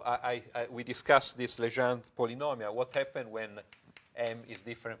 So we discussed this Legendre polynomial. What happened when m is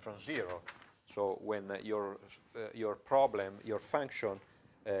different from 0? So when your problem, your function,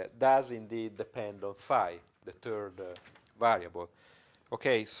 does indeed depend on phi, the third variable.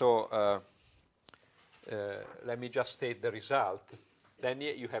 Okay, so let me just state the result. Then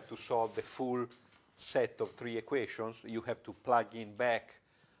you have to solve the full set of 3 equations. You have to plug in back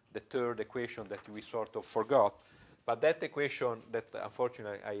the third equation that we sort of forgot. But that equation that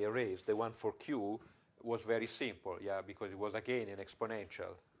unfortunately I erased, the one for Q, was very simple, yeah, because it was again an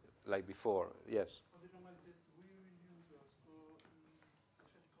exponential, like before. Yes?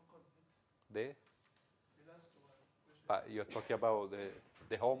 The you're talking about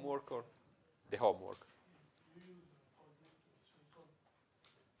the homework or the homework?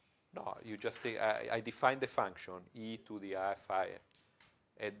 No, you just take, I define the function e to the I phi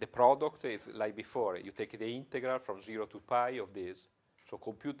And the product is like before. You take the integral from 0 to pi of this. So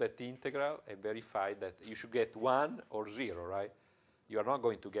compute that integral and verify that you should get 1 or 0, right? You are not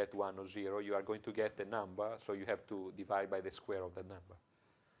going to get 1 or 0. You are going to get a number, so you have to divide by the square of the number.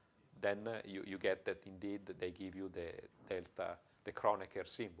 Then you get that indeed they give you the delta, the Kronecker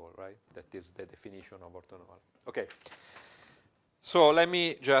symbol, right? That is the definition of orthonormal. Okay. So let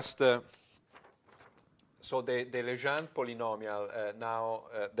me just, so the Legendre polynomial now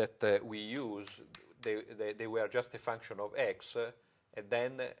that we use, they were just a function of x, and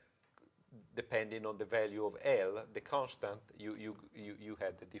then depending on the value of L, the constant, you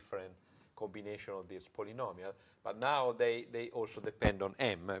had a different combination of this polynomial. But now they also depend on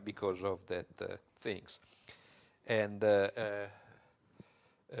M because of that things. And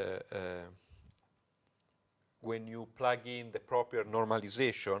when you plug in the proper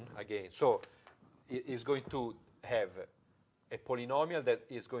normalization, again, so it's going to have a polynomial that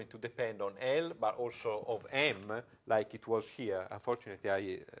is going to depend on L, but also of M, like it was here.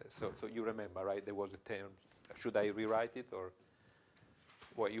 Unfortunately, so you remember, right? There was a term. Should I rewrite it, or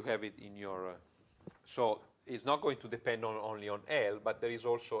well, you have it in your? So it's not going to depend only on L, but there is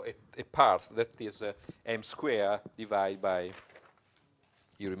also a part that is M squared divided by.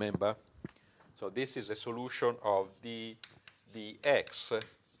 You remember? So this is a solution of dx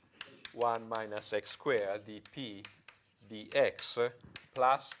 1 minus x squared dp dx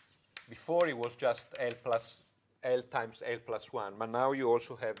plus, before it was just L times L plus 1, but now you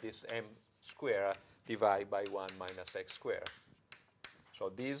also have this M squared divided by 1 minus x squared. So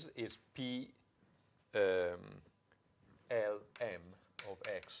this is P Lm of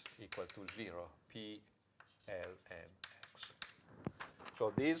x equal to 0, P Lm x.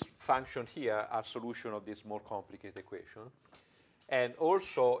 So these functions here are solution of this more complicated equation. And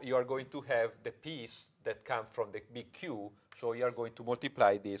also, you are going to have the piece that comes from the big Q, so you are going to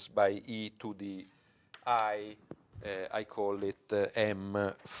multiply this by e to the I call it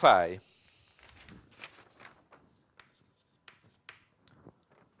m phi.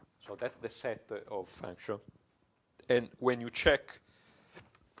 So that's the set of function. And when you check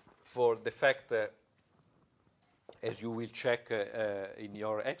for the fact, as you will check in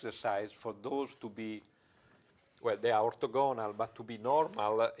your exercise, for those to be, well, they are orthogonal, but to be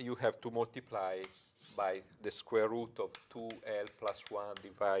normal, you have to multiply by the square root of 2L plus 1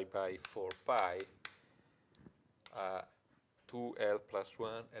 divided by 4 pi, 2L plus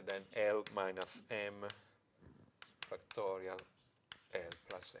 1, and then L minus m factorial L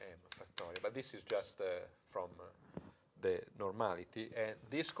plus m factorial. But this is just from the normality. And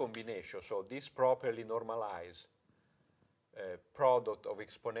this combination, so this properly normalized product of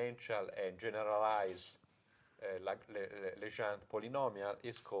exponential and generalized Legendre polynomial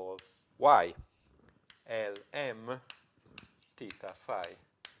is called y, Lm theta phi.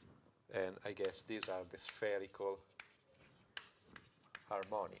 And I guess these are the spherical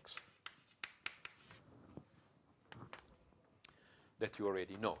harmonics that you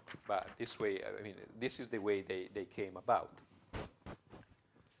already know. But this way, I mean, this is the way they came about.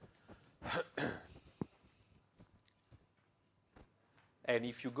 And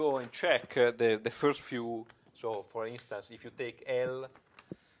if you go and check the first few, so for instance, if you take L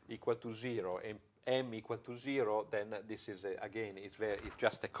equal to 0 and M equal to 0, then this is, again, it's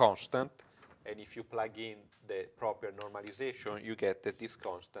just a constant. And if you plug in the proper normalization, you get that this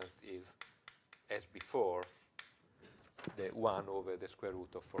constant is, as before, the 1 over the square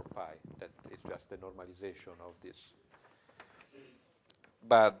root of 4 pi. That is just the normalization of this.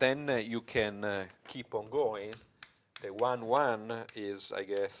 But then you can keep on going. The 1, 1 is, I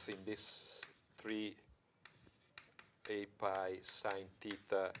guess, in this 3 a pi sine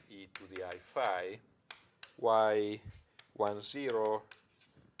theta e to the I phi, y 1, 0,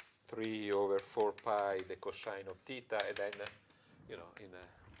 3 over 4 pi, the cosine of theta, and then, you know,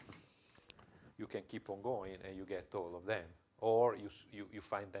 you can keep on going and you get all of them. Or you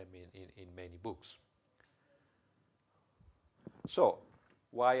find them in many books. So,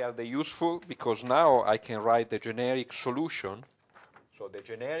 why are they useful? Because now I can write the generic solution. So the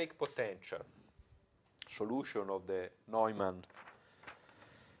generic potential solution of the Neumann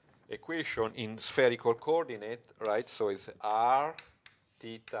equation in spherical coordinate, right? So it's r,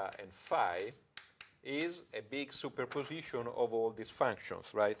 theta, and phi is a big superposition of all these functions,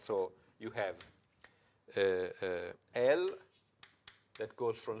 right? So you have L that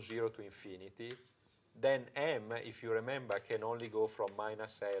goes from 0 to infinity. Then M, if you remember, can only go from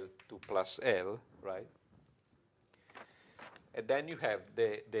minus L to plus L, right? And then you have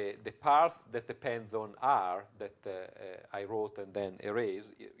the part that depends on R that I wrote and then erased.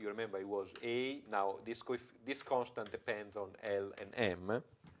 You remember it was A. Now this constant depends on L and M.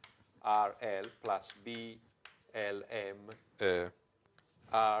 RL plus B L M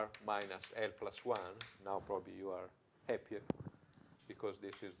R minus L plus 1. Now probably you are happier because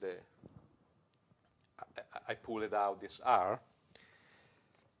this is the, I pulled out this R.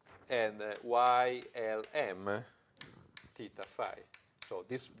 And YLM theta phi. So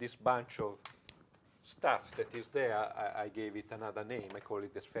this bunch of stuff that is there, I gave it another name. I call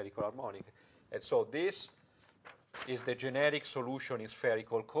it the spherical harmonic. And so this is the generic solution in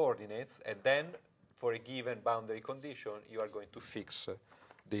spherical coordinates. And then for a given boundary condition, you are going to fix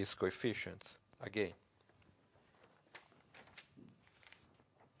these coefficients again.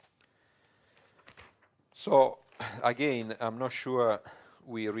 So again, I'm not sure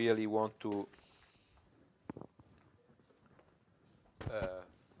we really want to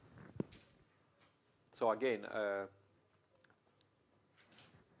so again,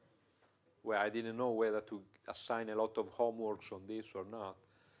 well, I didn't know whether to assign a lot of homeworks on this or not,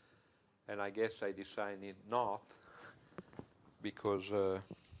 and I guess I decided not, because well,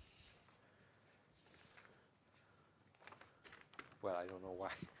 I don't know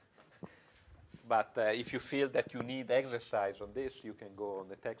why. But if you feel that you need exercise on this, you can go on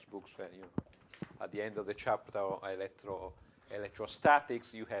the textbooks and, you know, at the end of the chapter on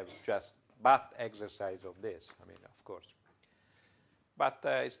electrostatics, you have just but exercise of this. I mean, of course. But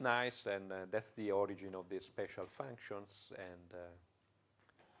it's nice, and that's the origin of these special functions, and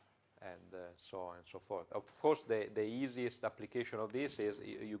so on and so forth. Of course, the easiest application of this is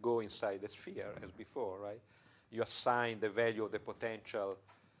you go inside the sphere, as before, right? You assign the value of the potential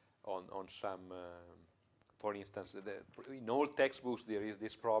on some, for instance, in all textbooks there is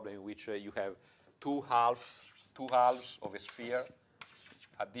this problem in which you have two halves of a sphere,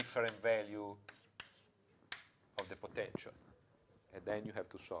 a different value of the potential, and then you have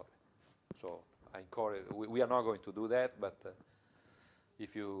to solve it. So I encourage, we are not going to do that, but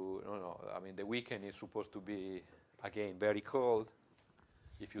if you, I mean, the weekend is supposed to be, again, very cold.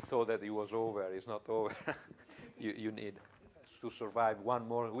 If you thought that it was over, it's not over. you need to survive one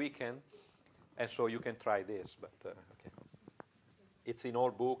more weekend, and so you can try this, but okay. It's in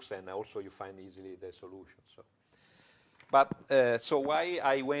all books, and also you find easily the solution. So, but so why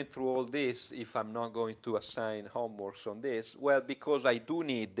I went through all this if I'm not going to assign homeworks on this? Well, because I do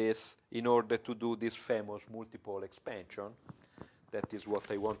need this in order to do this famous multiple expansion. That is what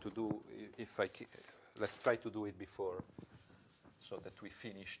I want to do. If let's try to do it before, so that we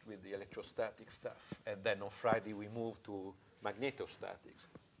finished with the electrostatic stuff, and then on Friday we move to magnetostatics.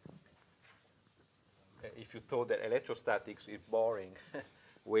 If you thought that electrostatics is boring,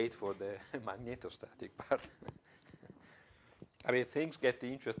 wait for the magnetostatic part. I mean, things get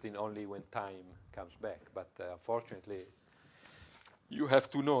interesting only when time comes back, but unfortunately, you have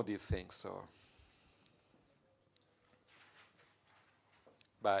to know these things. So,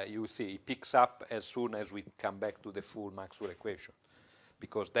 but you see, it picks up as soon as we come back to the full Maxwell equation,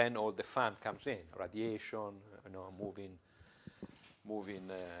 because then all the fun comes in: radiation,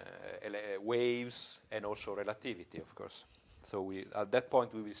 moving waves, and also relativity, of course. So at that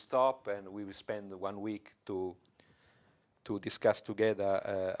point we will stop, and we will spend 1 week to discuss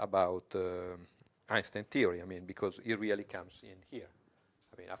together about Einstein theory. I mean, because it really comes in here.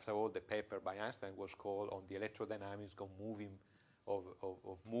 I mean, after all, the paper by Einstein was called "On the Electrodynamics of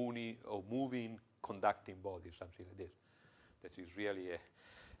Moving Conducting Bodies," something like this. That is really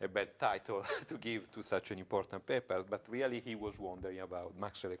a bad title to give to such an important paper, but really he was wondering about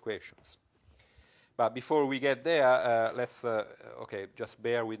Maxwell equations. But before we get there, let's, okay, just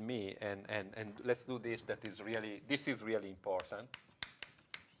bear with me, and let's do this. This is really important.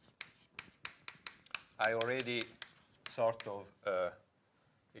 I already sort of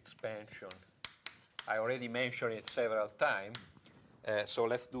expansion. I already mentioned it several times, so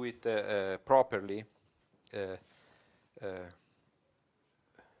let's do it properly.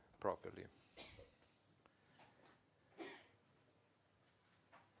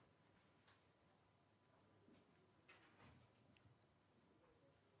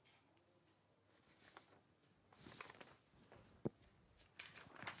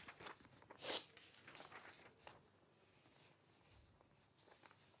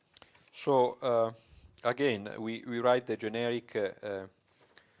 So again, we write the generic.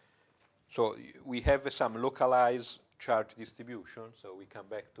 So we have some localized charge distribution. So we come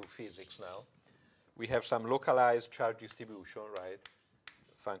back to physics now. We have some localized charge distribution, right?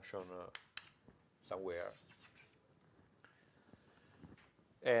 Function somewhere.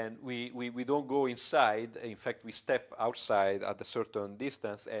 And we don't go inside. In fact, we step outside at a certain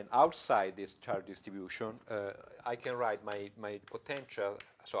distance, and outside this charge distribution, I can write my potential.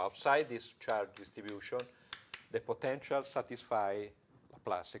 So outside this charge distribution, the potential satisfy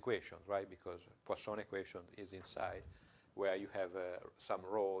Laplace equations, right? Because Poisson equation is inside, where you have some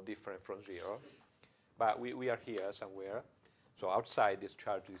rho different from 0. But we are here somewhere, so outside this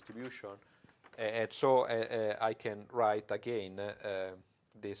charge distribution. And so I can write again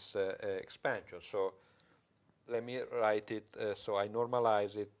this expansion. So let me write it, so I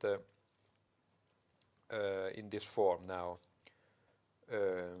normalize it in this form now.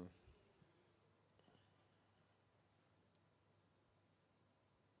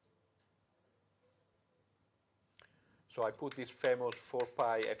 So I put this famous 4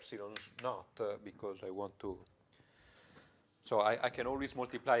 pi epsilon naught because I want to. So I can always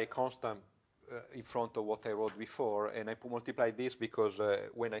multiply a constant in front of what I wrote before, and I multiply this because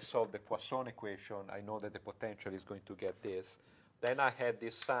when I solve the Poisson equation, I know that the potential is going to get this. Then I had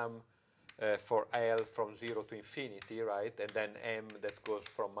this sum for L from 0 to infinity, right? And then M that goes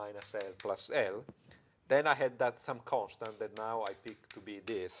from minus L plus L. Then I had that some constant that now I pick to be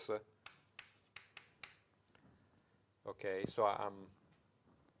this. Okay, so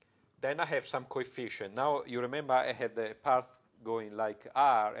then I have some coefficient. Now you remember I had the part going like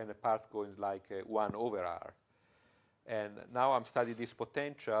R and a part going like 1 over R. And now I'm studying this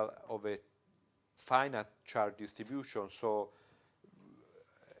potential of a finite charge distribution, so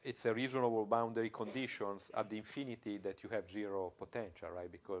it's a reasonable boundary conditions at the infinity that you have 0 potential,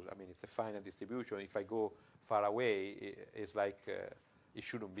 right? Because, I mean, it's a finite distribution. If I go far away, it's like it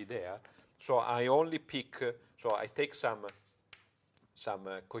shouldn't be there. So I only pick, so I take some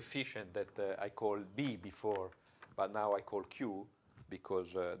coefficient that I call B before, but now I call Q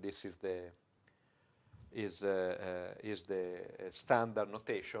because this is the standard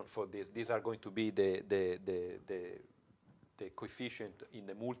notation for this. These are going to be the coefficient in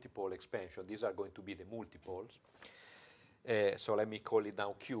the multiple expansion. These are going to be the multiples. So let me call it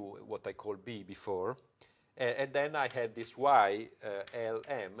now Q, what I called B before. And then I had this Y,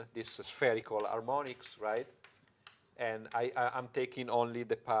 Lm, this spherical harmonics, right? And I'm taking only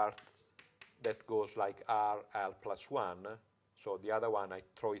the part that goes like R, L plus 1. So the other one, I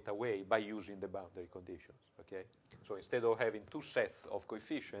throw it away by using the boundary conditions, okay? So instead of having 2 sets of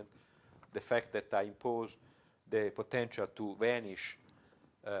coefficients, the fact that I impose the potential to vanish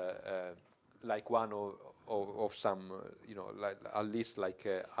like one of some, like, at least like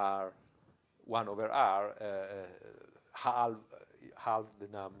R, 1 over R, halves the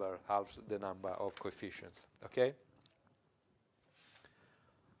number of coefficients, okay?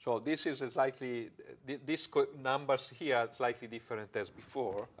 So this is slightly, these numbers here are slightly different as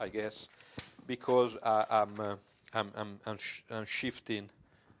before, I guess, because I'm shifting,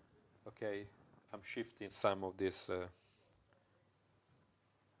 okay, I'm shifting some of this,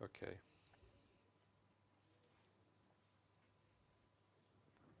 okay.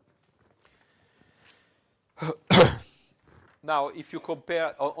 Now, if you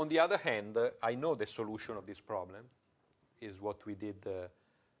compare, on the other hand, I know the solution of this problem is what we did,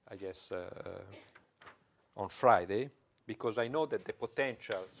 I guess, on Friday, because I know that the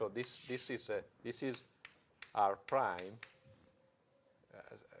potential. So this is R prime.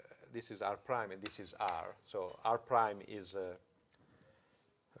 This is R prime, and this is R. So R prime is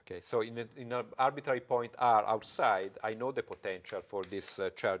okay. So in an arbitrary point R outside, I know the potential for this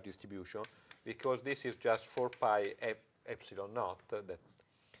charge distribution because this is just 4 pi epsilon naught. That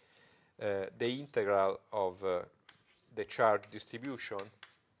the integral of the charge distribution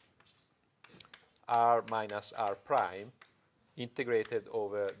R minus R prime integrated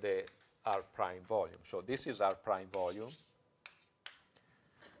over the R prime volume. So this is R prime volume.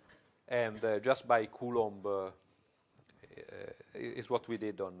 And just by Coulomb is what we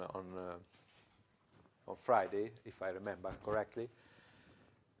did on Friday, if I remember correctly.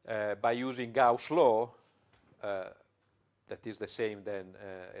 By using Gauss' law, that is the same then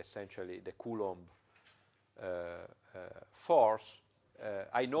essentially the Coulomb force,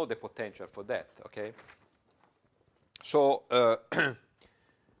 I know the potential for that, okay? So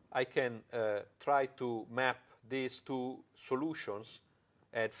I can try to map these two solutions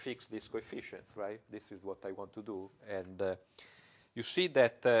and fix these coefficients, right? This is what I want to do. And you see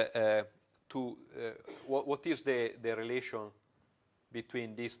that what is the relation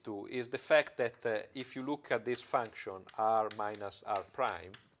between these two is the fact that if you look at this function, R minus R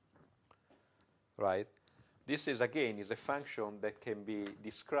prime, right? This is, again, is a function that can be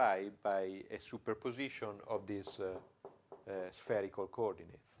described by a superposition of these spherical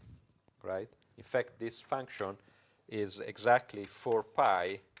coordinates, right? In fact, this function is exactly 4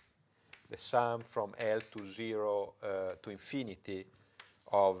 pi, the sum from L to 0 to infinity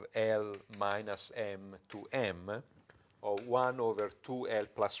of L minus m to m of 1 over 2L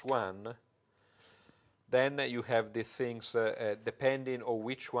plus 1. Then you have these things depending on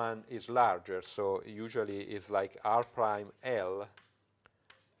which one is larger. So usually it's like R prime L,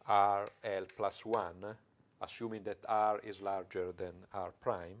 R L plus 1, assuming that R is larger than R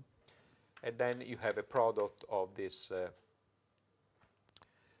prime. And then you have a product of this,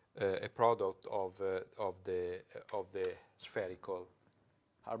 a product of the spherical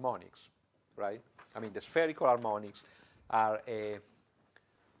harmonics, right? I mean, the spherical harmonics are a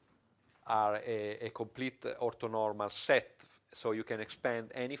complete orthonormal set, so you can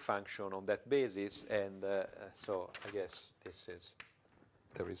expand any function on that basis, and so I guess this is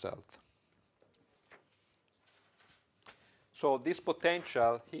the result. So this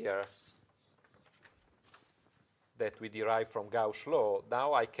potential here that we derive from Gauss' law,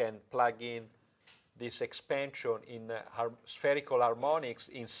 now I can plug in this expansion in spherical harmonics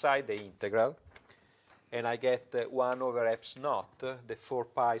inside the integral, and I get 1 over epsilon naught, the 4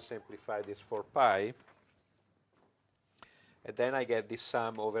 pi simplified is 4 pi, and then I get this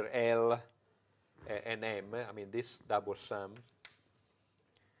sum over L and m, I mean this double sum,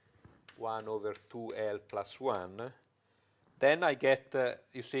 1 over 2L plus 1. Then I get,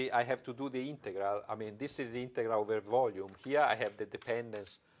 you see, I have to do the integral. I mean, this is the integral over volume. Here I have the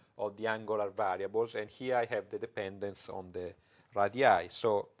dependence of the angular variables, and here I have the dependence on the radii.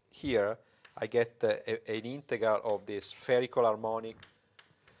 So here I get an integral of this spherical harmonic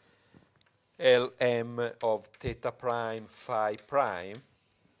Lm of theta prime phi prime,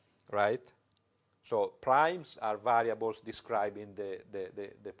 right? So primes are variables describing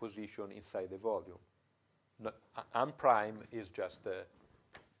the position inside the volume. Unprime is just,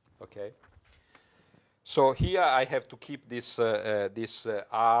 okay. So here I have to keep this, this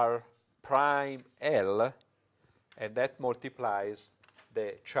R prime L, and that multiplies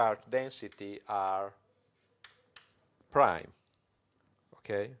the charge density R prime,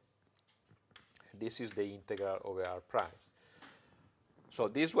 okay. This is the integral over R prime. So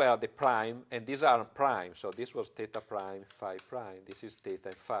these were the prime, and these are prime. So this was theta prime, phi prime. This is theta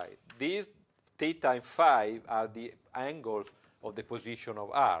and phi. These theta and phi are the angles of the position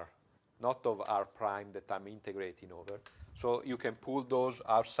of R, not of R prime that I'm integrating over. So you can pull those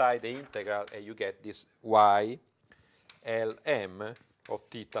outside the integral, and you get this y Lm of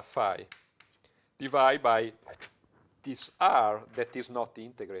theta phi divided by this R that is not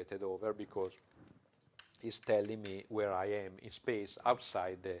integrated over because it's telling me where I am in space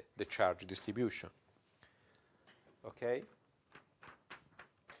outside the charge distribution. Okay?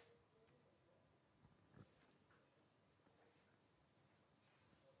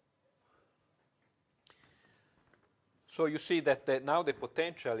 So you see that now the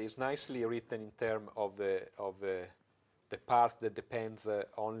potential is nicely written in terms of the part that depends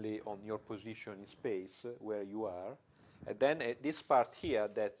only on your position in space, where you are. And then this part here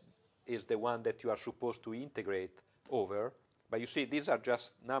that is the one that you are supposed to integrate over. But you see, these are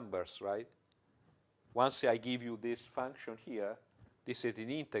just numbers, right? Once I give you this function here, this is an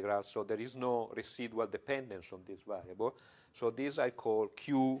integral, so there is no residual dependence on this variable. So these I call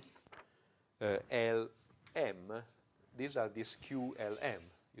QLM. These are this QLM,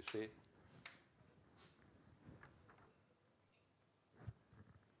 you see.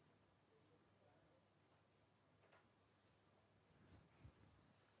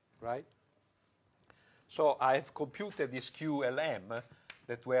 Right? So I've computed this QLM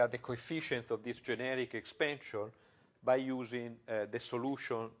that were the coefficients of this generic expansion by using the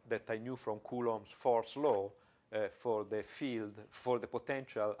solution that I knew from Coulomb's force law for the field, for the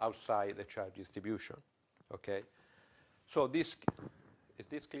potential outside the charge distribution. Okay? So this, is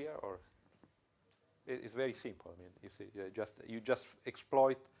this clear, or? It's very simple. I mean, you see,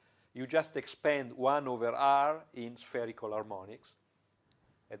 you just expand 1 over R in spherical harmonics,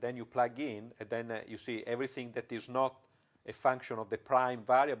 and then you plug in, and then you see everything that is not a function of the prime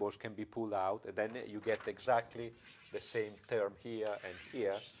variables can be pulled out, and then you get exactly the same term here and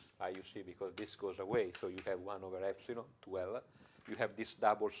here, you see, because this goes away, so you have 1 over epsilon to L. You have this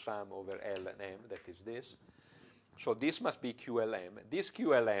double sum over L and M, that is this. So this must be QLM. This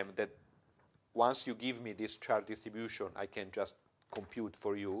QLM that once you give me this charge distribution, I can just compute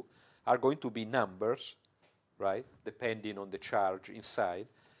for you, are going to be numbers, right, depending on the charge inside.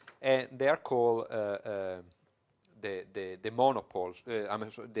 And they are called the monopoles,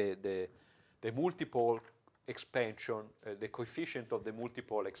 the multiple expansion, the coefficient of the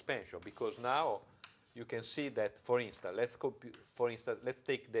multiple expansion. Because now you can see that, for instance, let's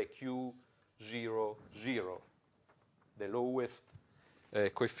take the Q00, the lowest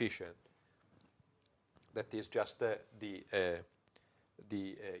coefficient. That is just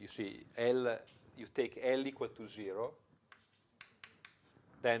you see, L, you take L equal to 0,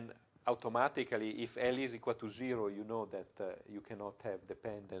 then automatically, if L is equal to 0, you know that you cannot have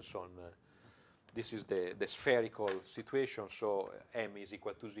dependence on, this is the spherical situation, so M is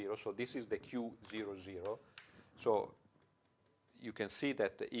equal to 0, so this is the Q00. So you can see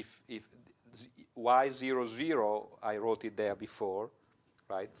that if Y00, I wrote it there before,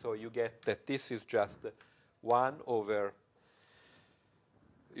 right? So you get that this is just 1 over,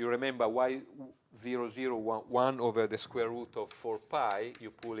 you remember Y00, 1 over the square root of 4 pi,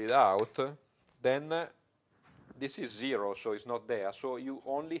 you pull it out, then this is 0, so it's not there. So you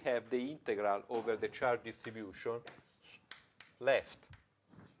only have the integral over the charge distribution left.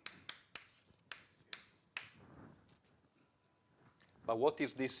 But what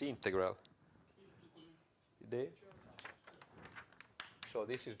is this integral? So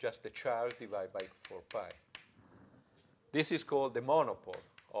this is just the charge divided by 4 pi. This is called the monopole,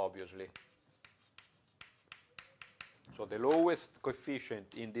 obviously. So the lowest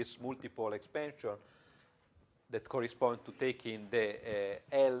coefficient in this multipole expansion that corresponds to taking the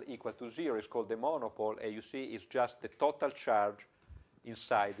L equal to 0 is called the monopole, and you see it's just the total charge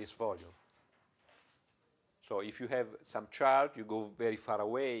inside this volume. So if you have some charge, you go very far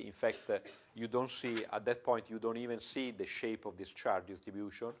away. In fact, you don't see, at that point, you don't even see the shape of this charge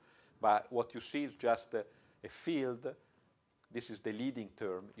distribution. But what you see is just a field. This is the leading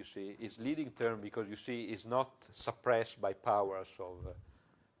term, you see. It's leading term because you see it's not suppressed by powers of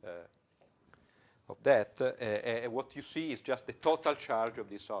that. What you see is just the total charge of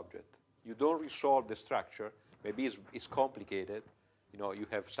this object. You don't resolve the structure. Maybe it's complicated. You know, you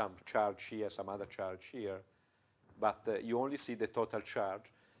have some charge here, some other charge here. But you only see the total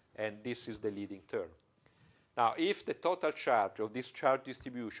charge, and this is the leading term. Now, if the total charge of this charge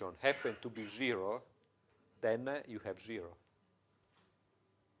distribution happen to be 0, then you have 0.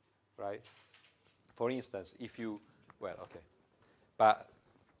 Right? For instance, if you, well, okay. But,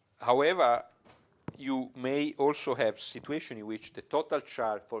 however, you may also have situation in which the total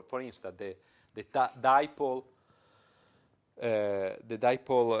charge, for instance, the dipole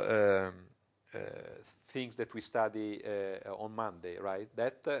things that we study on Monday, right?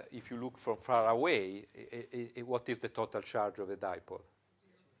 That if you look from far away, what is the total charge of the dipole?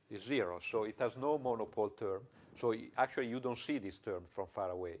 It's 0, so it has no monopole term. So actually you don't see this term from far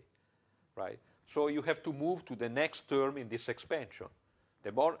away, right? So you have to move to the next term in this expansion.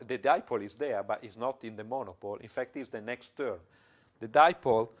 The dipole is there, but it's not in the monopole. In fact, it's the next term. The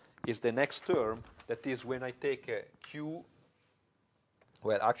dipole is the next term. That is when I take Q.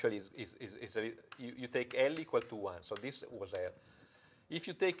 Well, actually, you take L equal to 1. So this was L. If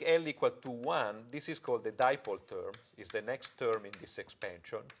you take L equal to 1, this is called the dipole term. It's the next term in this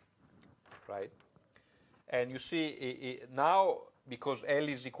expansion, right? And you see, now, because L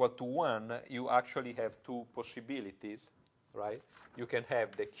is equal to 1, you actually have two possibilities, right? You can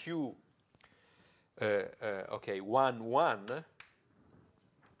have the Q, 1, 1,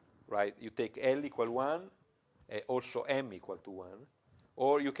 right? You take L equal 1, also M equal to 1.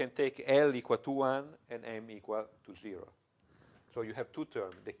 Or you can take L equal to 1 and M equal to 0. So you have two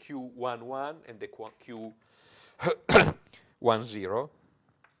terms, the Q11 and the Q10.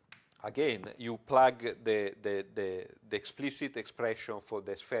 Again, you plug the explicit expression for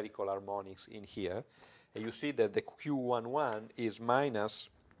the spherical harmonics in here, and you see that the Q11 is minus,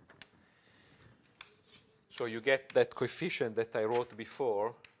 so you get that coefficient that I wrote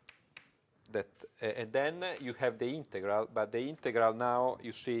before, that, and then you have the integral, but the integral now,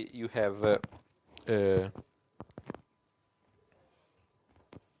 you see, you have you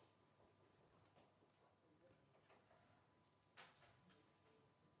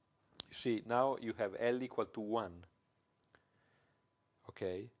see, now you have L equal to 1.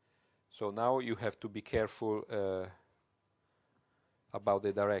 Okay, so now you have to be careful about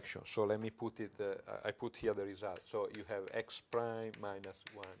the direction. So let me put it, I put here the result. So you have x prime minus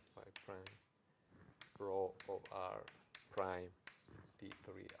 1 y prime rho of r prime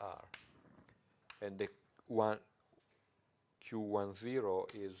d3r. And the Q10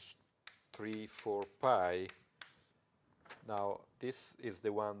 is 3, 4 pi. Now this is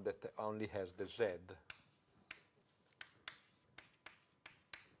the one that only has the z.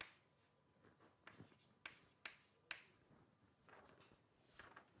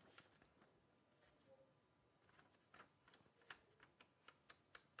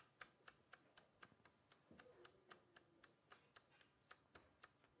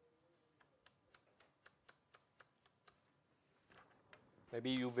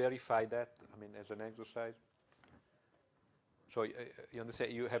 Maybe you verify that, I mean, as an exercise. So you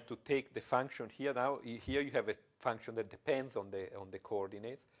understand, you have to take the function here now. Here you have a function that depends on the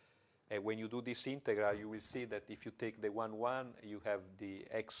coordinates. And when you do this integral, you will see that if you take the 1, 1, you have the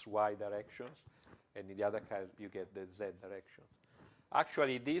x, y directions, and in the other case, you get the z directions.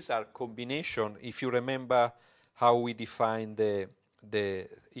 Actually, these are combination. If you remember how we define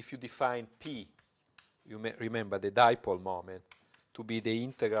if you define P, you may remember the dipole moment to be the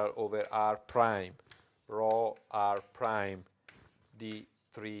integral over r prime, rho r prime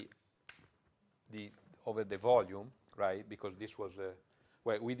d3 over the volume, right? Because this was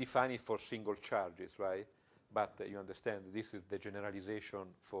well, we define it for single charges, right? But you understand this is the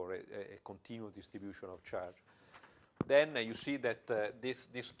generalization for a continuous distribution of charge. Then you see that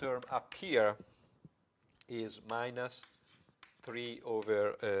this term up here is minus 3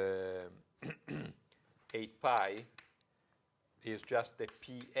 over 8 pi is just the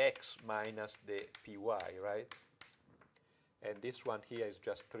px minus the py, right? And this one here is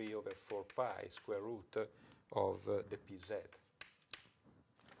just 3 over 4 pi square root of the pz.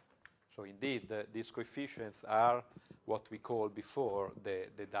 So indeed, these coefficients are what we called before the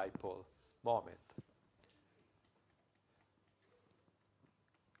dipole moment.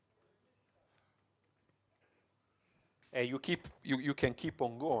 And you can keep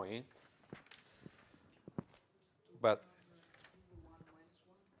on going, but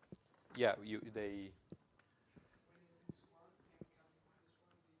yeah,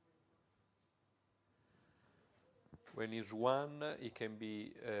 when it's 1, it can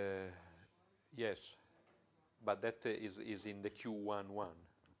be yes, but that is in the Q11,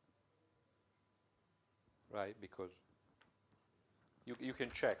 right? Because you can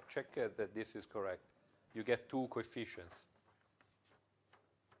check that this is correct. You get 2 coefficients.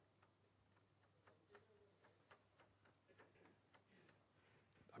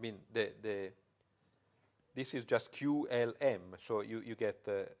 I mean, this is just QLM, so you get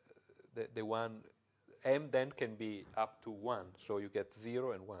the one, M then can be up to 1, so you get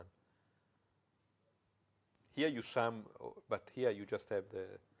 0 and 1. Here you sum, but here you just have the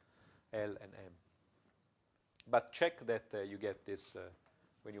L and M. But check that you get this,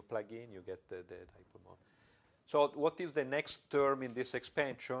 when you plug in, you get the dipole moment. So what is the next term in this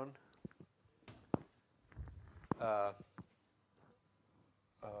expansion?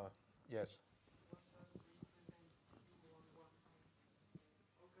 Yes.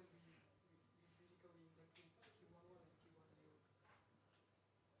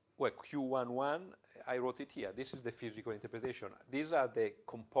 Well, Q11, I wrote it here. This is the physical interpretation. These are the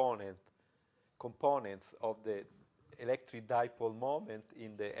components of the electric dipole moment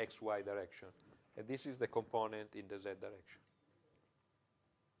in the xy direction. And this is the component in the z direction.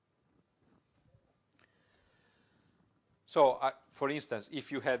 So, for instance,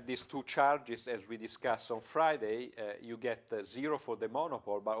 if you had these 2 charges as we discussed on Friday, you get 0 for the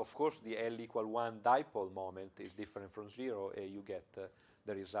monopole, but of course the L equal 1 dipole moment is different from 0, and you get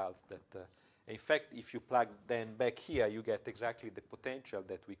the result that, in fact, if you plug then back here, you get exactly the potential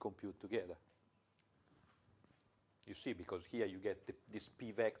that we compute together. You see, because here you get this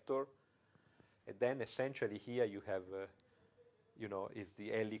P vector, and then essentially here you have, is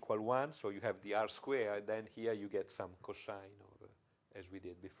the L equal 1, so you have the R square, and then here you get some cosine, as we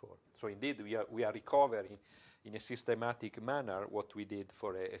did before. So indeed, we are recovering in a systematic manner what we did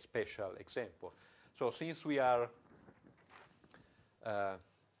for a special example. So since we are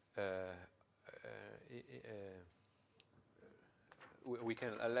we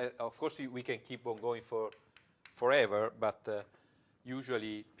can, of course, we can keep on going forever, but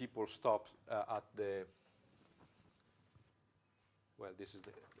usually people stop at the, well, this is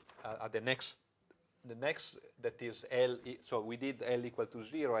at the next that is L. So we did L equal to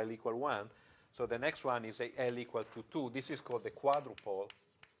 0, L equal 1. So the next one is L equal to 2. This is called the quadrupole.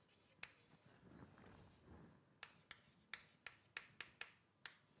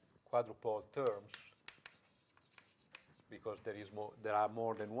 Quadrupole terms, because there are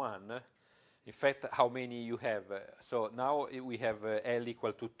more than one. In fact, how many you have? So now we have L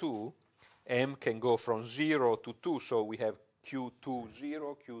equal to 2. M can go from 0 to 2, so we have Q2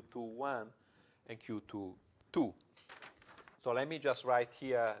 0, Q2 1, and Q2 2. So let me just write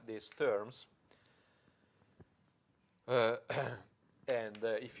here these terms. And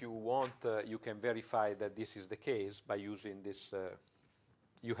if you want, you can verify that this is the case by using this.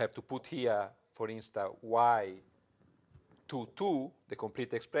 You have to put here, for instance, y to 2, the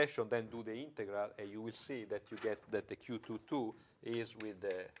complete expression, then do the integral, and you will see that you get that the Q22 is with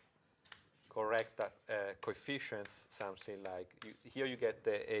the correct coefficients, something like, here you get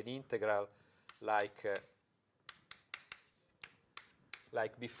an integral like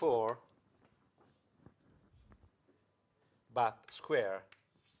before, but square,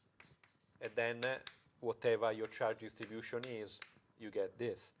 and then whatever your charge distribution is, you get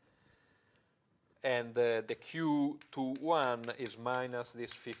this. And the Q21 is minus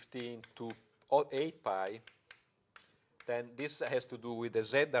this 15 to 8 pi. Then this has to do with the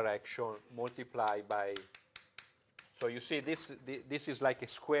z direction multiplied by, so you see this is like a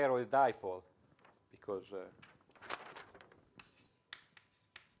square of a dipole, because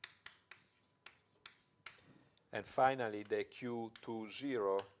and finally the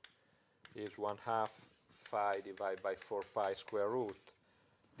Q20 is 1/2 phi divided by 4 pi square root.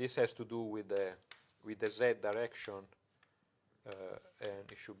 This has to do with the z direction,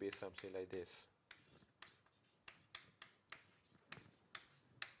 and it should be something like this.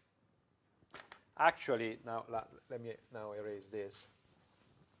 Actually, now let me now erase this.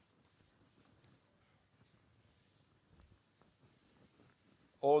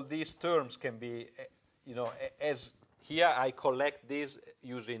 All these terms can be, as here I collect this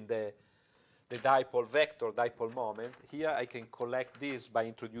using the dipole vector, dipole moment. Here I can collect this by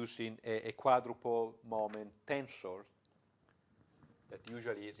introducing a quadrupole moment tensor that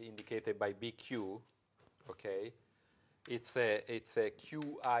usually is indicated by BQ. Okay, it's a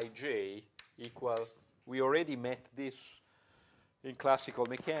Qij equals. We already met this in classical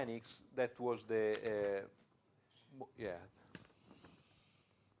mechanics. That was the yeah.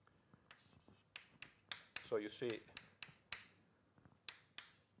 So you see,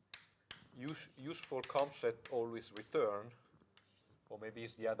 useful concept always return, or maybe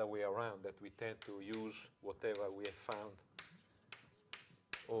it's the other way around, that we tend to use whatever we have found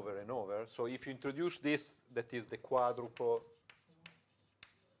over and over. So if you introduce this, that is the quadruple.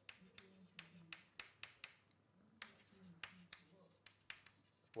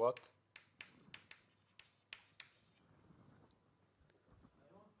 What?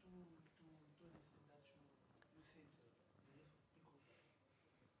 I want to understand that you said the rest of because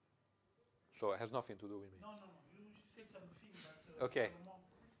So it has nothing to do with me. no, you said something that Okay.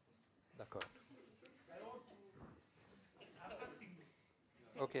 D'accord. I want to. I'm asking you.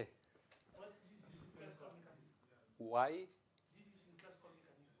 Okay. What this is in classical mechanics? Why? This is in classical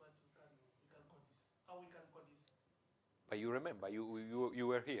mechanics. What we can call this? How we can call this? But you remember, you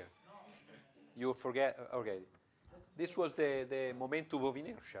were here. No. You forget. Okay. This was the momentum of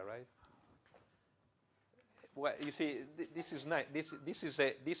inertia, right? Well, you see, this is nice. This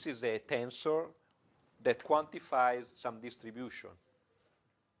is a tensor that quantifies some distribution,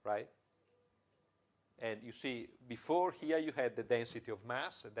 right? And you see, before here you had the density of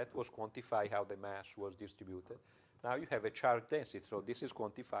mass, and that was quantify how the mass was distributed. Now you have a charge density, so this is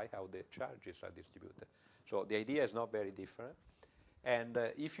quantify how the charges are distributed. So the idea is not very different. And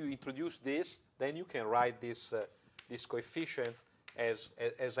if you introduce this, then you can write this coefficient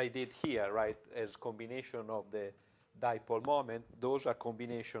as I did here, right? As combination of the dipole moment. Those are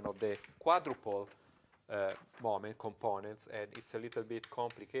combination of the quadrupole moment components, and it's a little bit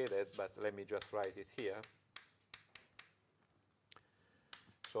complicated, but let me just write it here.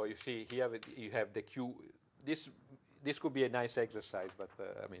 So you see here you have the Q. This could be a nice exercise, but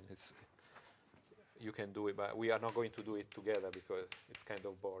I mean you can do it, but we are not going to do it together because it's kind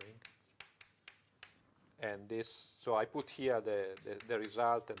of boring. And this, so I put here the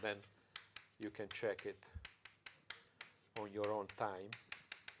result, and then you can check it on your own time.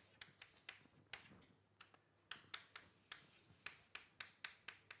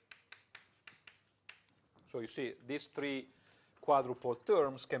 So you see, these three quadrupole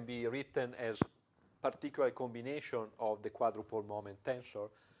terms can be written as particular combination of the quadrupole moment tensor.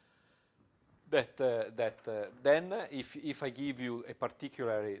 Then, if I give you a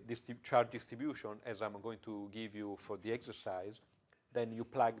particular charge distribution, as I'm going to give you for the exercise, then you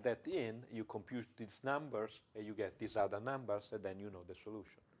plug that in, you compute these numbers, and you get these other numbers, and then you know the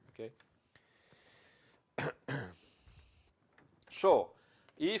solution. Okay. So,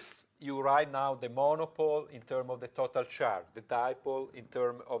 if you write now the monopole in terms of the total charge, the dipole in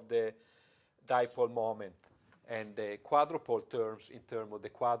terms of the dipole moment, and the quadrupole terms in terms of the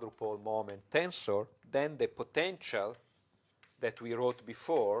quadrupole moment tensor, then the potential that we wrote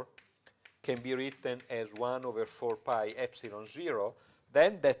before can be written as 1 over 4 pi epsilon 0.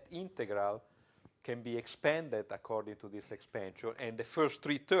 Then that integral can be expanded according to this expansion, and the first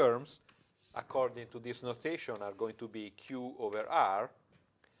three terms, according to this notation, are going to be q over r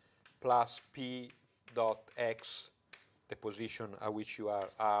plus p dot x, the position at which you are,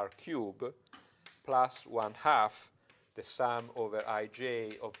 r cube, plus 1/2 the sum over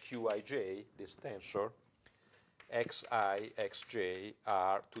ij of qij, this tensor, xi, xj,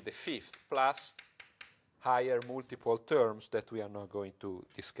 r to the fifth, plus higher multiple terms that we are not going to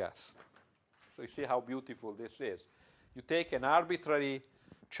discuss. So you see how beautiful this is. you take an arbitrary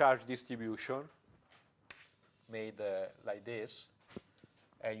charge distribution made like this,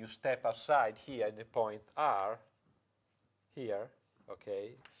 and you step outside here at the point R, here,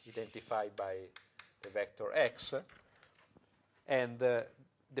 okay, identified by the vector x, and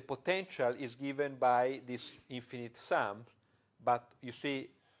the potential is given by this infinite sum, but you see,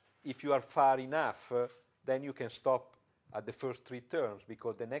 if you are far enough, then you can stop at the first three terms,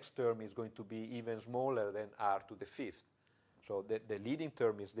 because the next term is going to be even smaller than r to the fifth. So the leading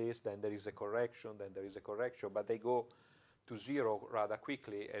term is this, then there is a correction, then there is a correction, but they go to zero rather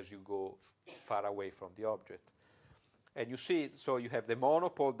quickly as you go far away from the object. And you see, so you have the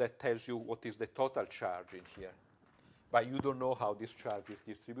monopole that tells you what is the total charge in here, but you don't know how this charge is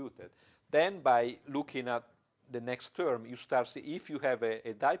distributed. Then by looking at the next term, you start see if you have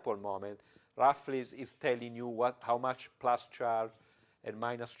a dipole moment, roughly is telling you how much plus charge and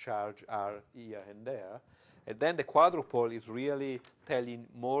minus charge are here and there. And then the quadrupole is really telling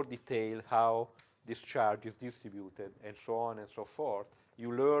more detail how this charge is distributed, and so on and so forth.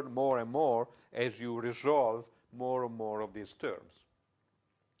 You learn more and more as you resolve more and more of these terms.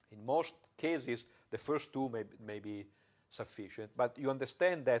 In most cases, the first two may be sufficient, but you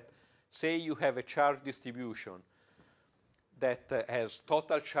understand that, say you have a charge distribution that has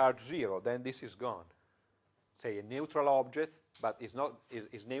total charge 0, then this is gone. Say a neutral object, but it's not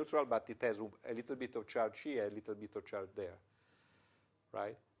is neutral, but it has a little bit of charge here, a little bit of charge there,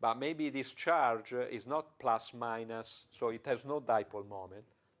 right? But maybe this charge is not plus minus, so it has no dipole moment.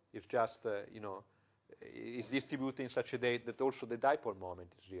 It's just it's distributed in such a way that also the dipole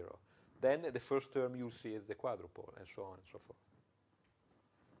moment is 0. Then the first term you'll see is the quadrupole, and so on and so forth.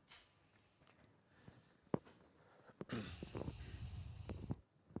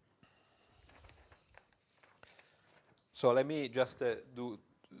 So let me just do.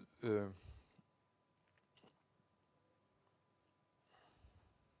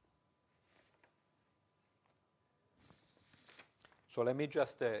 So let me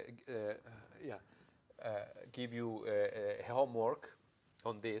just give you a homework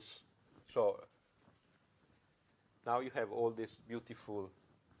on this. So now you have all this beautiful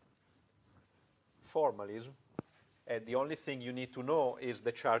formalism, and the only thing you need to know is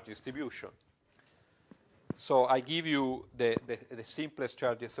the charge distribution. So I give you the simplest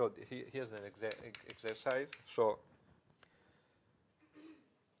charge. So here's an exercise. So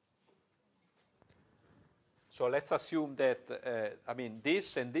let's assume that, I mean,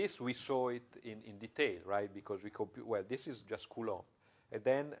 this and this, we saw it in detail, right? Because we compute, well, this is just Coulomb. And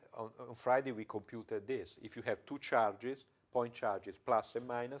then on Friday, we computed this. If you have two charges, point charges, plus and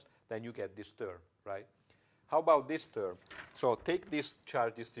minus, then you get this term, right? How about this term? So take this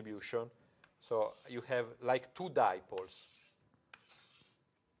charge distribution. So you have like two dipoles.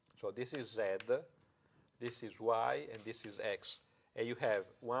 So this is Z, this is Y, and this is X. And you have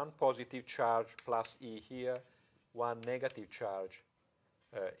one positive charge plus E here, one negative charge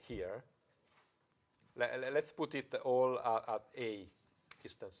here. Let's put it all at A,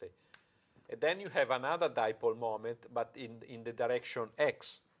 distance A. And then you have another dipole moment, but in the direction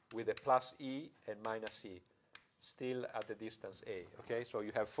X, with a plus E and minus E, still at the distance A. Okay, so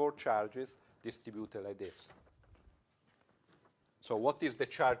you have four charges distributed like this. So what is the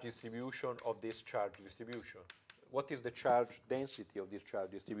charge distribution of this charge distribution? What is the charge density of this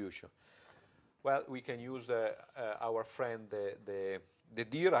charge distribution? Well, we can use our friend, the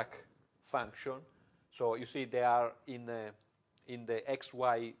Dirac function. So you see they are in the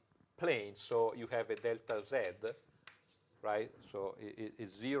xy plane, so you have a delta z, right? So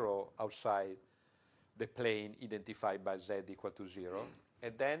it's 0 outside the plane identified by z equal to 0.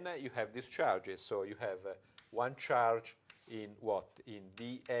 And then you have these charges. So you have one charge in what? In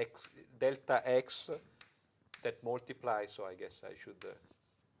dx, delta x, that multiplies, so I guess I should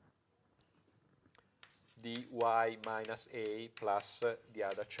dy minus a plus the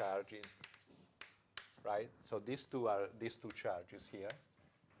other charge in, right? So these two charges here.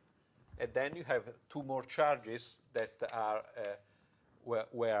 And then you have two more charges that are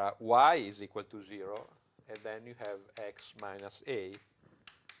where y is equal to 0, and then you have x minus a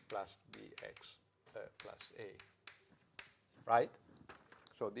plus bx plus a, right?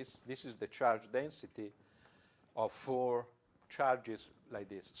 So this is the charge density of four charges like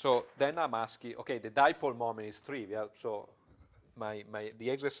this. So then I'm asking, okay, the dipole moment is trivial, so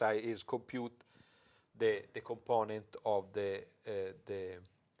the exercise is compute the component of the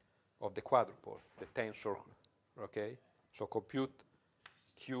quadrupole, the tensor, okay? So compute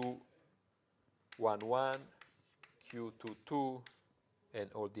Q11, Q22, and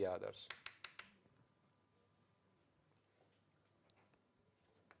all the others.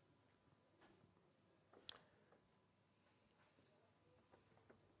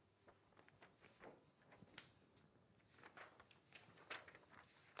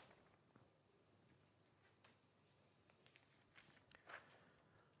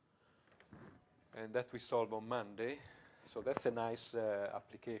 and that we solve on Monday. So that's a nice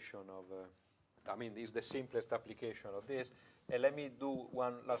application of, I mean, it's the simplest application of this. And let me do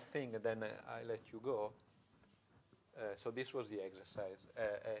one last thing, and then I let you go. So this was the exercise.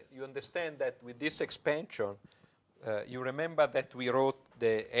 You understand that with this expansion, you remember that we wrote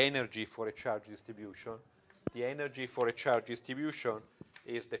the energy for a charge distribution. The energy for a charge distribution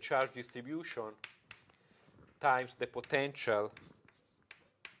is the charge distribution times the potential,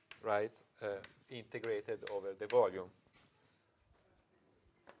 right, integrated over the volume.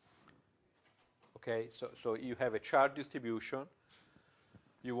 Okay, so you have a charge distribution.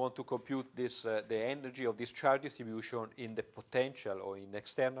 You want to compute this, the energy of this charge distribution in the potential or in the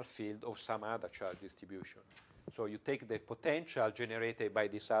external field of some other charge distribution. So you take the potential generated by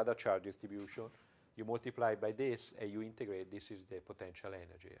this other charge distribution, you multiply by this, and you integrate. This is the potential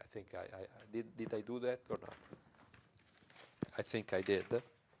energy. I think did I do that or not? I think I did.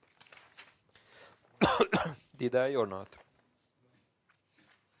 Did I or not?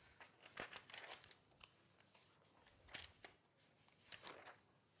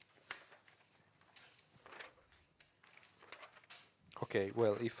 Okay,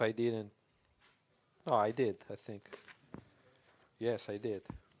 well, if I didn't, no, I did, I think. Yes, I did.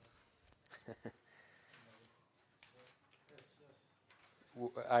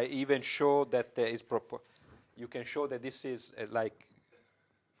 I even show that there is you can show that this is like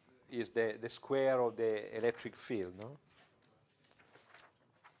is the square of the electric field, no?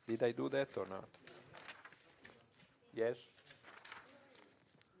 Did I do that or not? Yes?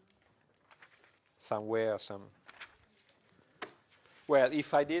 Somewhere, some. Well,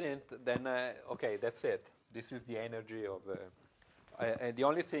 if I didn't, then okay, that's it. This is the energy of. And the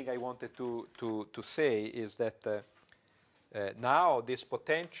only thing I wanted to say is that now this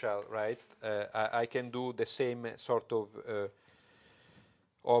potential, right? I can do the same sort of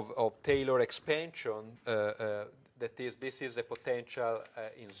Taylor expansion. That is, this is a potential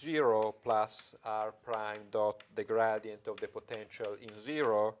in 0 plus r prime dot the gradient of the potential in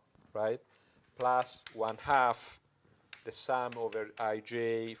 0, right? Plus 1/2 the sum over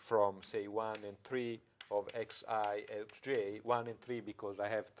ij from, say, 1 and 3 of xi, xj, 1 and 3 because I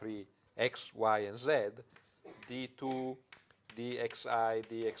have 3 x, y, and z, d2, dxi,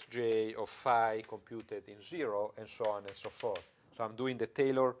 dxj of phi computed in 0, and so on and so forth. So I'm doing the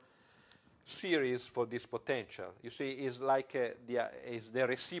Taylor series for this potential. You see, it's like it's the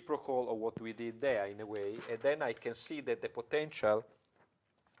reciprocal of what we did there in a way, and then I can see that the potential,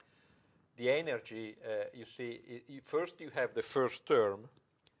 the energy, you see, first you have the first term.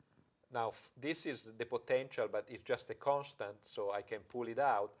 Now, this is the potential, but it's just a constant, so I can pull it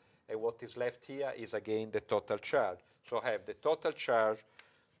out, and what is left here is again the total charge. So I have the total charge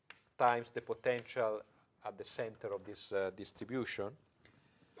times the potential at the center of this distribution.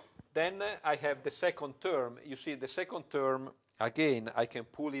 Then I have the second term. You see, the second term, again, I can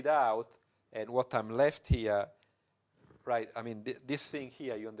pull it out, and what I'm left here, right, I mean, this thing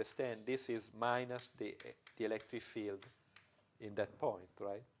here, you understand, this is minus the electric field in that point,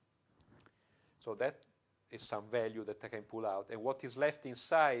 right? So that is some value that I can pull out. And what is left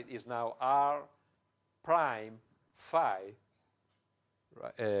inside is now r prime phi,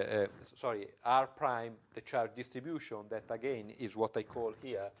 sorry, r prime, the charge distribution, that again is what I call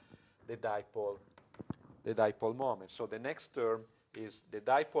here the dipole moment. So the next term is the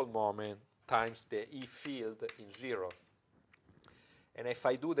dipole moment times the E field in 0. And if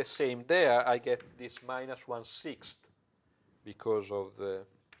I do the same there, I get this minus 1/6 because of the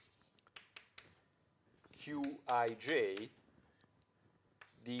Qij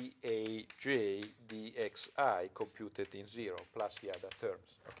dAj dxi computed in 0 plus the other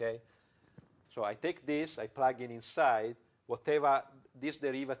terms, okay? So I take this, I plug in inside, whatever these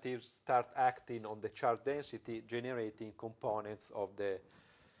derivatives start acting on the charge density, generating components of the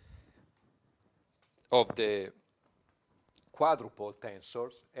quadruple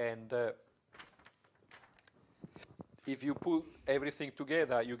tensors, and if you put everything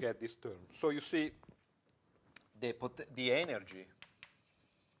together, you get this term. So you see the energy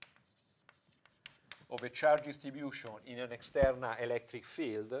of a charge distribution in an external electric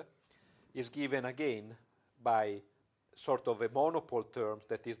field is given again by sort of a monopole term,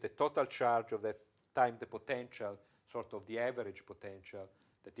 that is the total charge of that time the potential, sort of the average potential,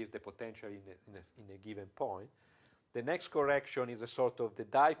 that is the potential in a given point. The next correction is a sort of the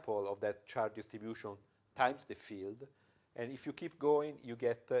dipole of that charge distribution times the field. And if you keep going, you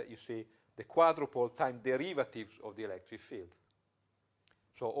get, you see, the quadruple time derivatives of the electric field.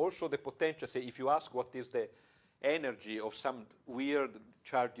 So also the potential, say, if you ask what is the energy of some weird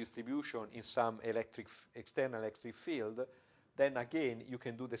charge distribution in some external electric field, then again, you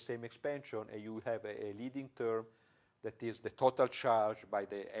can do the same expansion, and you have a leading term that is the total charge by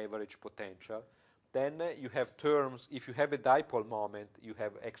the average potential. Then you have terms, if you have a dipole moment, you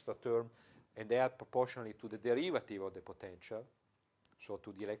have extra term, and they are proportionally to the derivative of the potential, so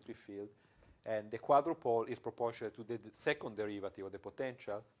to the electric field. And the quadrupole is proportional to the second derivative of the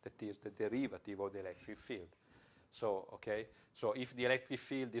potential, that is the derivative of the electric field. So, okay, so if the electric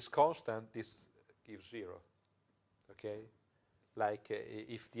field is constant, this gives 0, okay? Like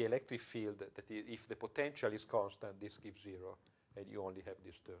if the electric field, that is, if the potential is constant, this gives 0, and you only have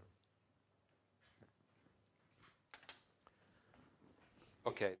this term.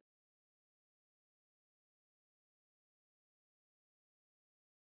 Okay.